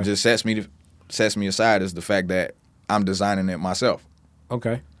 Okay. It just sets me aside is the fact that I'm designing it myself.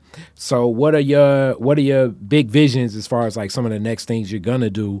 Okay. So what are your big visions as far as like some of the next things you're gonna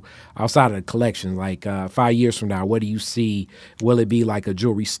do outside of the collection? Like 5 years from now, what do you see? Will it be like a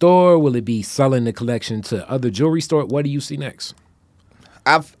jewelry store? Will it be selling the collection to other jewelry stores? What do you see next?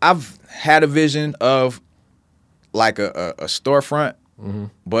 I've had a vision of like a storefront,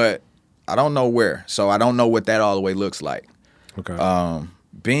 but I don't know where. So I don't know what that all the way looks like. Okay.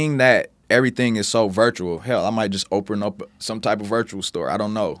 Being that everything is so virtual, hell, I might just open up some type of virtual store. I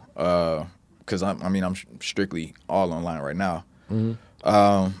don't know, because I'm strictly all online right now.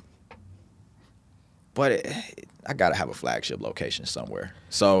 But I gotta have a flagship location somewhere.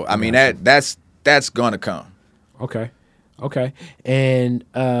 So I mean that's gonna come. Okay. And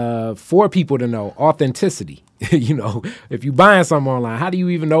for people to know authenticity, if you're buying something online, how do you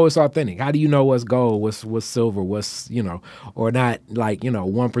even know it's authentic? How do you know what's gold, what's silver, what's, or not like,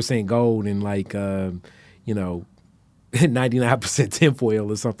 1% gold and like, 99%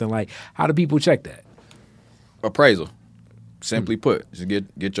 tinfoil or something? Like, how do people check that? Appraisal. Simply put, just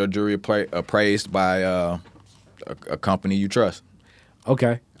get your jewelry appraised by a company you trust.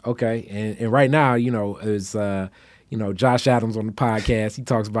 Okay. And right now, is Josh Adams on the podcast. He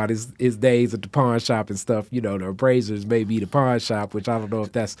talks about his days at the pawn shop and stuff. The appraisers may be the pawn shop, which I don't know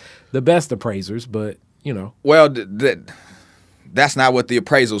if that's the best appraisers, but Well, that's not what the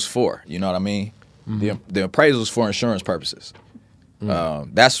appraisal's for. You know what I mean? The appraisal's for insurance purposes.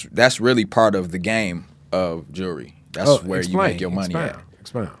 That's really part of the game of jewelry. That's where you make your money at.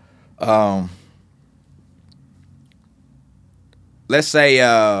 Explain. Let's say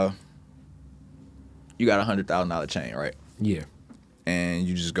you got $100,000 chain, right? Yeah. And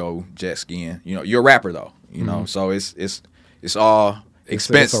you just go jet skiing. You're a rapper though. So it's all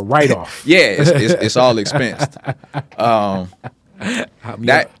expensed. It's a write-off. Yeah, it's all expensed.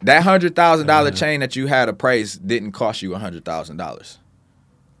 That $100,000 chain that you had appraised didn't cost you $100,000. It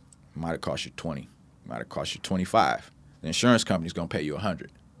might have cost you 20, might have cost you 25. The insurance company's gonna pay you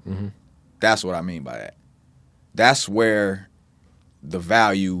 100. That's what I mean by that. That's where the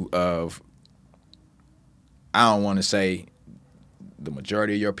value of, I don't want to say the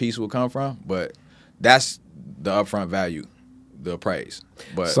majority of your piece will come from, but that's the upfront value, the appraise.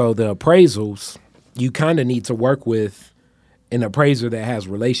 But so the appraisals, you kind of need to work with an appraiser that has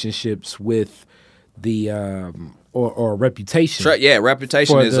relationships with the or reputation.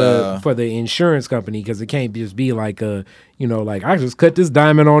 Reputation for is for the insurance company, because it can't just be like like I just cut this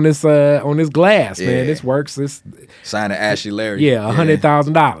diamond on this glass, man. This works. This sign of Ashley Larry. Yeah,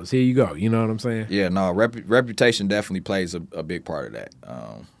 $100,000. Here you go. You know what I'm saying? Yeah, no, reputation definitely plays a big part of that.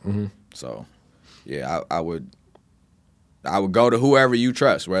 So, yeah, I would go to whoever you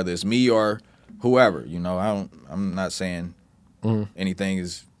trust, whether it's me or whoever. You know, I'm not saying anything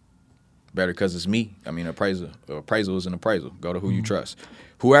is better because it's me. I mean, appraisal is an appraisal. Go to who you trust.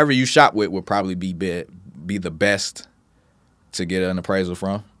 Whoever you shop with will probably be the best to get an appraisal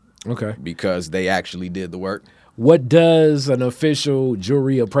from. Okay. Because they actually did the work. What does an official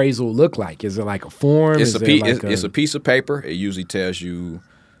jewelry appraisal look like? Is it like a form? It's a piece of paper. It usually tells you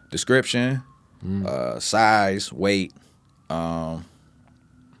description, size, weight.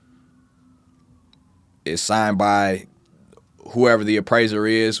 It's signed by whoever the appraiser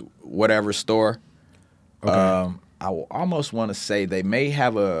is, whatever store. Okay. I will almost want to say they may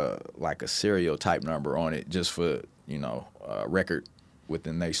have a serial type number on it, just for record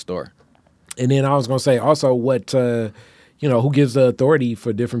within their store. And then I was gonna say also, what who gives the authority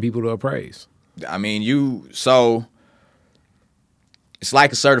for different people to appraise? I mean, so it's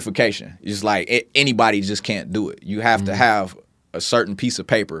like a certification. It's like anybody just can't do it. You have to have a certain piece of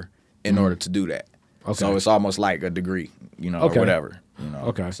paper in order to do that. Okay. So it's almost like a degree, or whatever.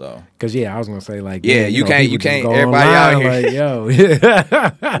 Okay. So, because I was gonna say you can't. Everybody out here, like, yo,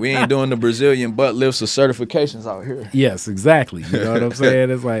 we ain't doing the Brazilian butt lifts or certifications out here. Yes, exactly. You know what I'm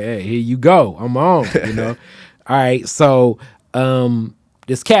saying? It's like, hey, here you go. I'm on. All right. So,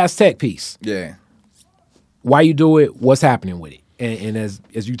 this Cast Tech piece. Yeah. Why you do it? What's happening with it? And as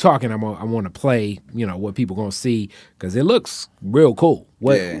you talking, I want to play. What people gonna see, because it looks real cool.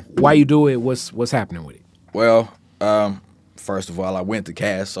 Why you do it? What's happening with it? Well, first of all, I went to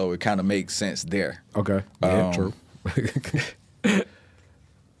Cast, so it kind of makes sense there. Okay. Yeah, true.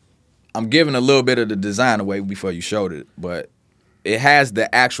 I'm giving a little bit of the design away before you showed it, but it has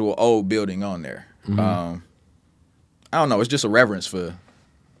the actual old building on there. I don't know. It's just a reverence for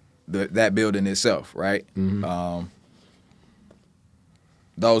that building itself, right?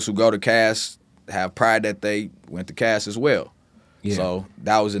 Those who go to Cast have pride that they went to Cast as well. Yeah. So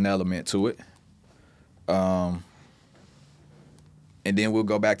that was an element to it. And then we'll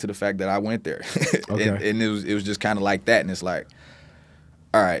go back to the fact that I went there. Okay. and it was just kind of like that. And it's like,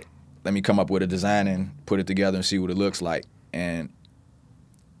 all right, let me come up with a design and put it together and see what it looks like. And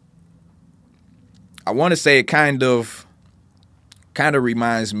I want to say it kind of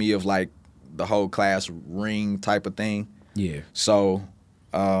reminds me of like the whole class ring type of thing. Yeah. So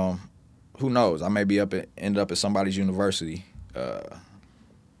who knows? I may be end up at somebody's university,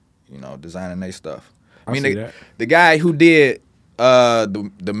 designing their stuff. I mean, the guy who did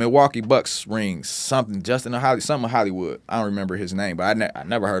the Milwaukee Bucks rings, something Hollywood. I don't remember his name, but I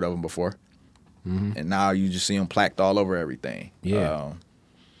never heard of him before. And now you just see him plaqued all over everything. Yeah.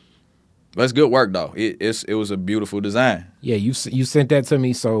 But it's good work though. It was a beautiful design. Yeah, you sent that to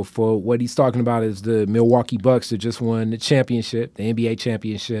me. So for what he's talking about is the Milwaukee Bucks that just won the championship, the NBA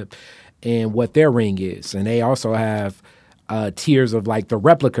championship, and what their ring is. And they also have tiers of like the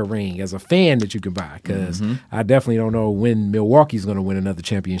replica ring as a fan that you can buy, because I definitely don't know when Milwaukee's going to win another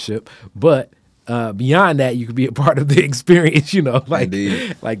championship. But beyond that, you could be a part of the experience, like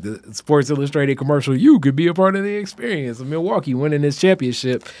the Sports Illustrated commercial. You could be a part of the experience of Milwaukee winning this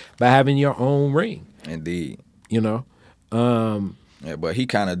championship by having your own ring. Indeed. Yeah, but he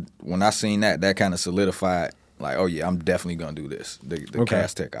kind of, when I seen that kind of solidified, like, oh yeah, I'm definitely going to do this, the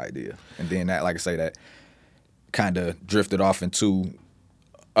Cast Tech idea. And then that, like I say, that kind of drifted off into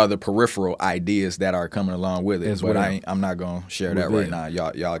other peripheral ideas that are coming along with it. But I'm not going to share that right now.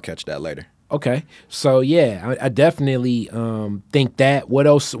 Y'all catch that later. Okay. So, yeah, I definitely think that. What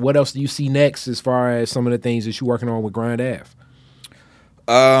else do you see next as far as some of the things that you're working on with Grind Ave?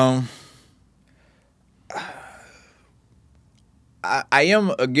 I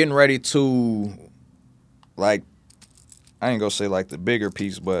am getting ready to, like, I ain't gonna say like the bigger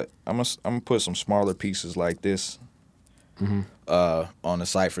piece, but I'm gonna put some smaller pieces like this on the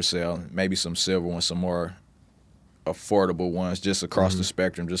site for sale. Maybe some silver ones, some more affordable ones, just across the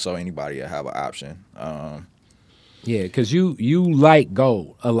spectrum, just so anybody will have an option. Yeah, because you like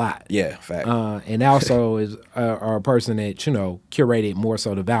gold a lot. Yeah, fact. And also is are a person that, curated more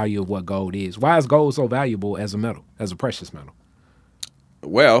so the value of what gold is. Why is gold so valuable as a metal, as a precious metal?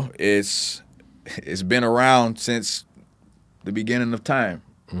 Well, it's been around since the beginning of time,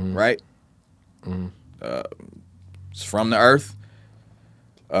 right? It's from the earth.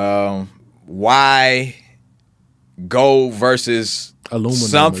 Why gold versus Aluminum or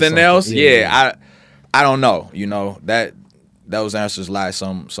something else? Yeah. I don't know. That those answers lie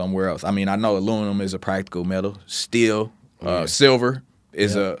somewhere else. I mean, I know aluminum is a practical metal. Steel, silver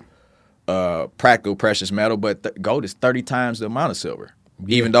is a practical precious metal, but gold is 30 times the amount of silver.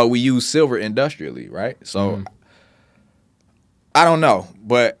 Yeah. Even though we use silver industrially, right? So I don't know,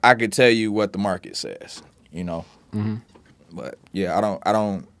 but I could tell you what the market says. But yeah, I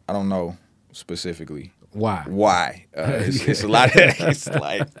don't know specifically why. It's a lot. It's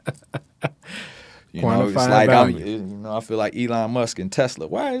like it's like I feel like Elon Musk and Tesla.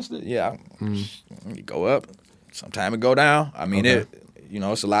 Why is it? Yeah, you go up, sometime it go down. I mean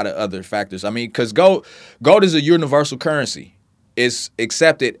it's a lot of other factors. I mean, because gold is a universal currency. It's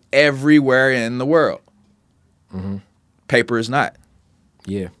accepted everywhere in the world. Paper is not.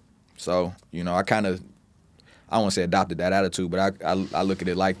 Yeah. So I kind of, I don't want to say adopted that attitude, but I look at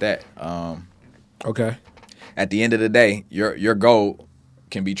it like that. Okay. At the end of the day, your gold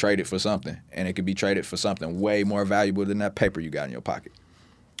can be traded for something, and it can be traded for something way more valuable than that paper you got in your pocket.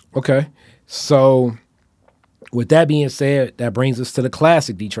 Okay. So with that being said, that brings us to the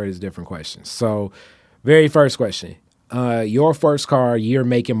classic Detroit is Different questions. So very first question, your first car, year,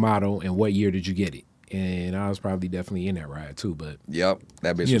 make, and model, and what year did you get it? And I was probably definitely in that ride too, but yep,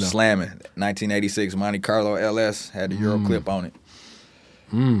 that bitch was slamming. 1986 Monte Carlo LS had the Euro clip on it.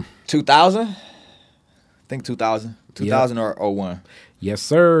 2000, I think 2000 or 01. Yes,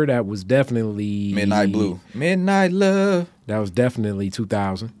 sir. That was definitely Midnight Blue, Midnight Love. That was definitely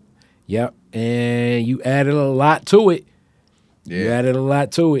 2000. Yep, and you added a lot to it. Yeah, you added a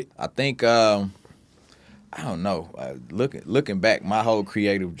lot to it. I think I don't know. Looking back, my whole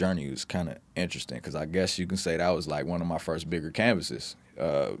creative journey was kind of interesting because I guess you can say that was like one of my first bigger canvases.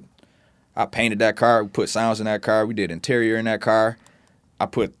 I painted that car, put sounds in that car, we did interior in that car. I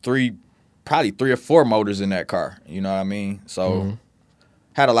put probably three or four motors in that car. You know what I mean? So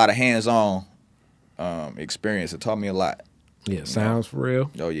had a lot of hands-on experience. It taught me a lot. Yeah, sounds for real.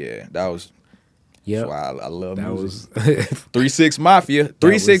 Oh yeah, that was. Yeah, that's why I love that music. 3-6 Mafia.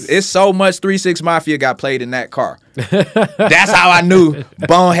 3-6. It's so much 3-6 Mafia got played in that car. That's how I knew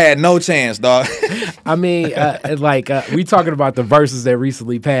Bone had no chance, dog. I mean, we talking about the verses that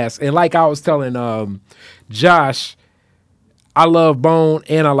recently passed, and like I was telling Josh, I love Bone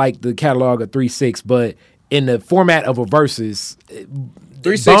and I like the catalog of 3-6, but in the format of a verses.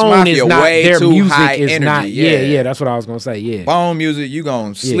 3-6 Bone Mafia is not, way their too music high is energy. Not, yeah, that's what I was gonna say. Yeah, Bone music, you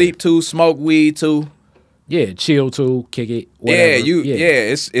gonna sleep to, smoke weed to, chill to, kick it. Whatever.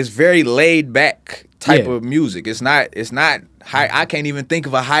 It's very laid back type of music. It's not high. I can't even think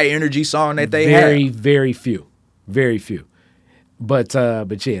of a high energy song that they have. Very few. But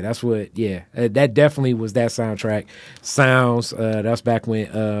yeah, that's what. Yeah, that definitely was that soundtrack. Sounds. That's back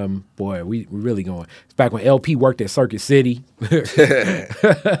when. Boy, we really going. It's back when LP worked at Circuit City.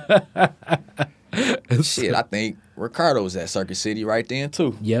 Shit, I think Ricardo was at Circuit City right then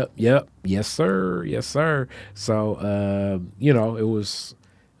too. Yep. Yes, sir. So it was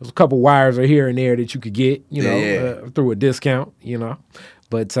a couple wires are here and there that you could get, through a discount,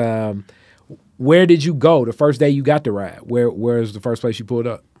 But where did you go the first day you got the ride? Where's the first place you pulled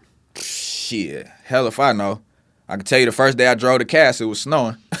up? Shit, hell if I know. I can tell you the first day I drove to Cass, it was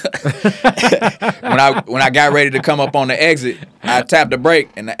snowing. when I got ready to come up on the exit, I tapped the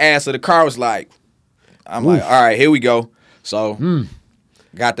brake and the ass of the car was like, I'm like, all right, here we go. So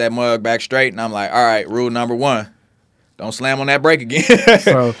got that mug back straight, and I'm like, all right, rule number 1, don't slam on that brake again.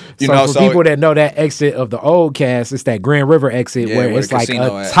 So people that know that exit of the old Cass, it's that Grand River exit where it's like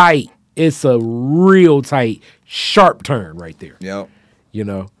a tight. It's a real tight, sharp turn right there. Yep.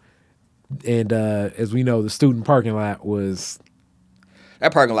 And as we know, the student parking lot was...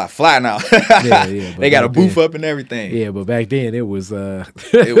 That parking lot fly now. Yeah. They got a booth up and everything. Yeah, but back then it was...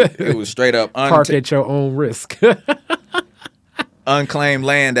 it was straight up... Park at your own risk. Unclaimed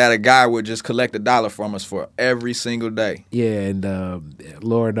land that a guy would just collect $1 from us for every single day. Yeah, and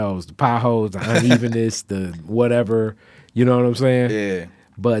Lord knows, the potholes, the unevenness, the whatever, you know what I'm saying? Yeah.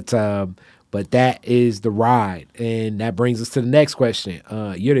 But that is the ride, and that brings us to the next question.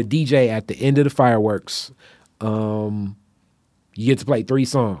 You're the DJ at the end of the fireworks. You get to play 3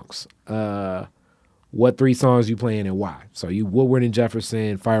 songs. what 3 songs you playing and why. So you Woodward and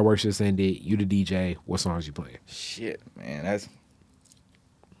Jefferson, Fireworks just ended. You the DJ. What songs you playing? Shit, man,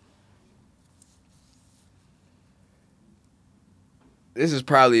 this is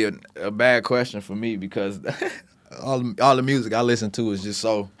probably a bad question for me because all the music I listen to is just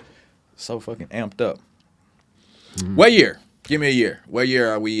so fucking amped up. Mm-hmm. What year? Give me a year. What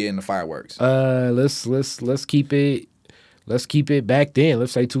year are we in the Fireworks? Let's keep it back then.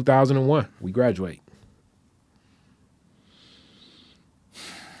 Let's say 2001. We graduate.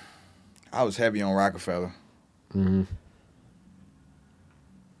 I was heavy on Rockefeller. Mm-hmm.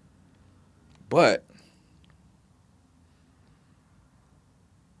 But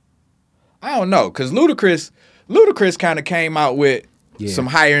I don't know, because Ludacris kind of came out with some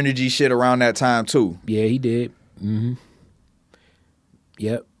higher energy shit around that time too. Yeah, he did. Mm-hmm.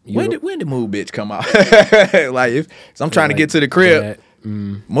 Yep. When did Move Bitch come out? Like, I'm trying to get to the crib.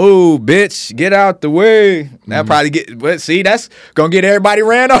 Move, bitch, get out the way. That probably but see, that's gonna get everybody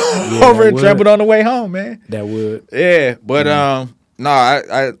ran over and trampled on the way home, man. That would. Yeah, but no,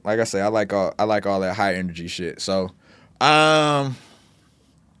 I like I say, I like all that high energy shit. So,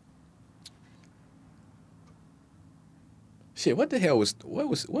 shit, what the hell was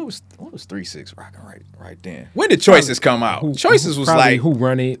 3-6 rocking right then? When did Choices come out? Choices was like Who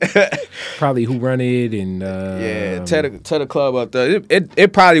Run It, probably Who Run It, and tear the club up there.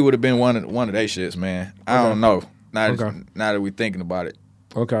 It probably would have been one of they shits, man. I don't know. Now that we thinking about it.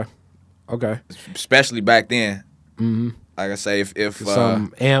 Okay. Especially back then. Mm-hmm. Like I say, if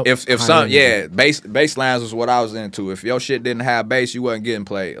some bass lines was what I was into. If your shit didn't have bass, you wasn't getting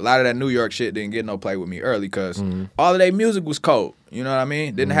played. A lot of that New York shit didn't get no play with me early because all of their music was cold. You know what I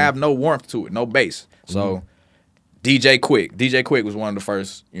mean? Didn't have no warmth to it, no bass. So DJ Quick was one of the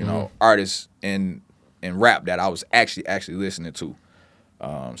first, artists in rap that I was actually listening to.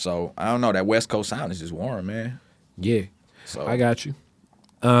 So I don't know, that West Coast sound is just warm, man. Yeah, so I got you.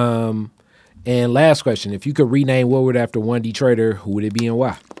 And last question, if you could rename Woodward after one Detroiter, who would it be and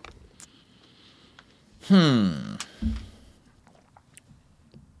why?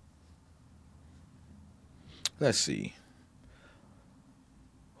 Let's see.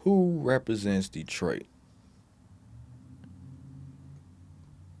 Who represents Detroit?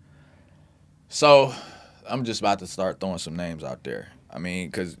 So, I'm just about to start throwing some names out there. I mean,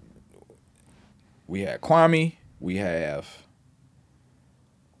 because we had Kwame, we have...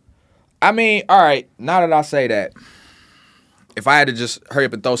 I mean, all right, now that I say that, if I had to just hurry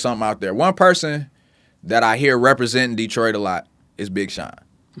up and throw something out there, one person that I hear representing Detroit a lot is Big Sean.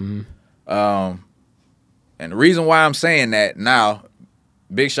 Mm-hmm. And the reason why I'm saying that now,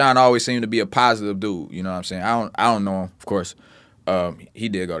 Big Sean always seemed to be a positive dude. You know what I'm saying? I don't know him, of course. He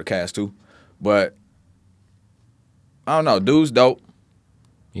did go to Cass too, but I don't know. Dude's dope.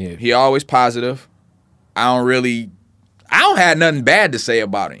 Yeah, he always positive. I don't have nothing bad to say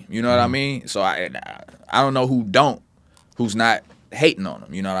about him. You know what I mean? So I don't know who's not hating on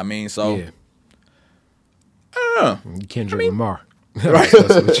him. You know what I mean? So yeah. I don't know. Kendrick Lamar. Right.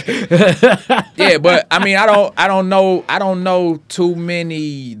 Yeah, but I mean, I don't know too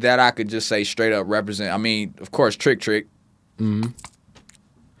many that I could just say straight up represent. I mean, of course, Trick. Mm-hmm.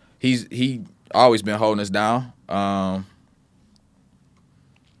 He always been holding us down.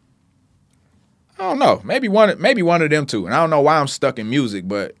 I don't know. Maybe one of them two. And I don't know why I'm stuck in music,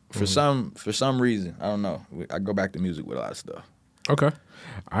 but for some reason, I don't know. I go back to music with a lot of stuff. Okay.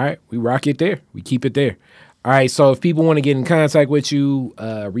 All right. We rock it there. We keep it there. All right. So if people want to get in contact with you,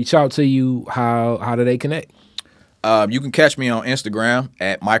 reach out to you, how do they connect? You can catch me on Instagram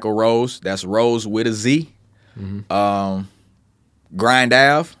at Michael Rose. That's Rose with a Z. Mm-hmm. Grind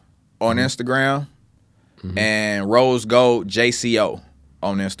Ave on Instagram. Mm-hmm. And Rose Gold JCO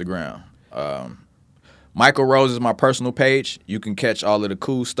on Instagram. Michael Rose is my personal page. You can catch all of the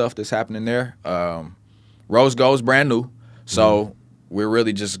cool stuff that's happening there. Rose Gold's brand new, so we're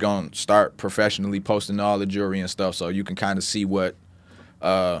really just going to start professionally posting all the jewelry and stuff, so you can kind of see what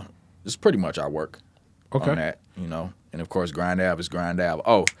it's pretty much our work on that, And of course, Grind Ave is Grind Ave.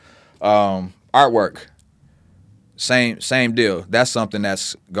 Artwork, same deal. That's something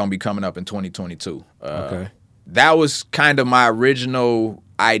that's going to be coming up in 2022. That was kind of my original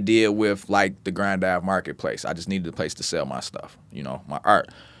idea with like the Grind Ave marketplace. I just needed a place to sell my stuff, my art.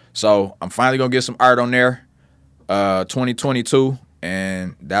 So I'm finally gonna get some art on there, 2022,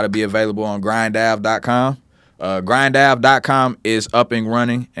 and that'll be available on grindave.com. Grindave.com is up and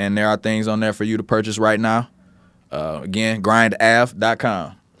running, and there are things on there for you to purchase right now. Again,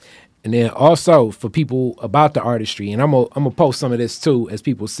 grindave.com. And then also for people about the artistry, and I'm gonna post some of this too as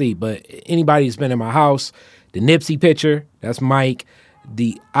people see, but anybody who's been in my house, the Nipsey picture, that's Mike.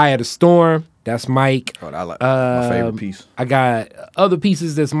 The Eye of the Storm, That's Mike. Oh, I like my favorite piece. I got other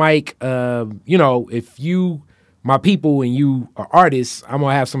pieces that's Mike. If you, my people, and you are artists, I'm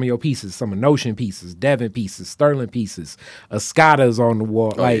going to have some of your pieces, some of Notion pieces, Devin pieces, Sterling pieces, Escada's on the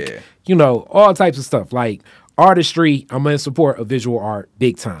wall. All types of stuff. Like artistry, I'm going to support a visual art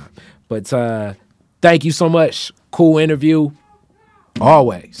big time. But thank you so much. Cool interview.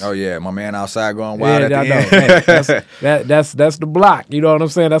 Always. Oh yeah, my man outside going wild at the end. Hey, that's the block. You know what I'm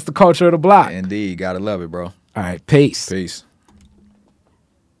saying? That's the culture of the block. Indeed, gotta love it, bro. All right, peace. Peace.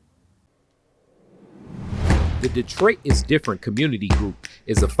 The Detroit is Different Community Group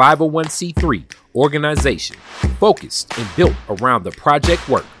is a 501c3 organization focused and built around the project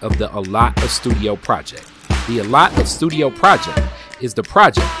work of the A Lot of Studio Project. The A Lot of Studio Project is the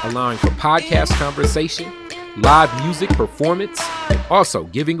project allowing for podcast conversation, live music performance, and also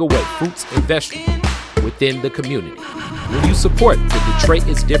giving away fruits and vegetables within the community. When you support the Detroit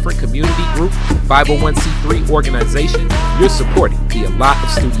is Different Community Group 501c3 organization, you're supporting the A Lot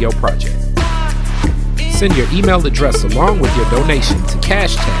of Studio Project. Send your email address along with your donation to #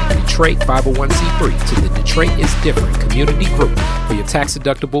 Detroit 501c3 to the Detroit is Different Community Group for your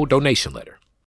tax-deductible donation letter.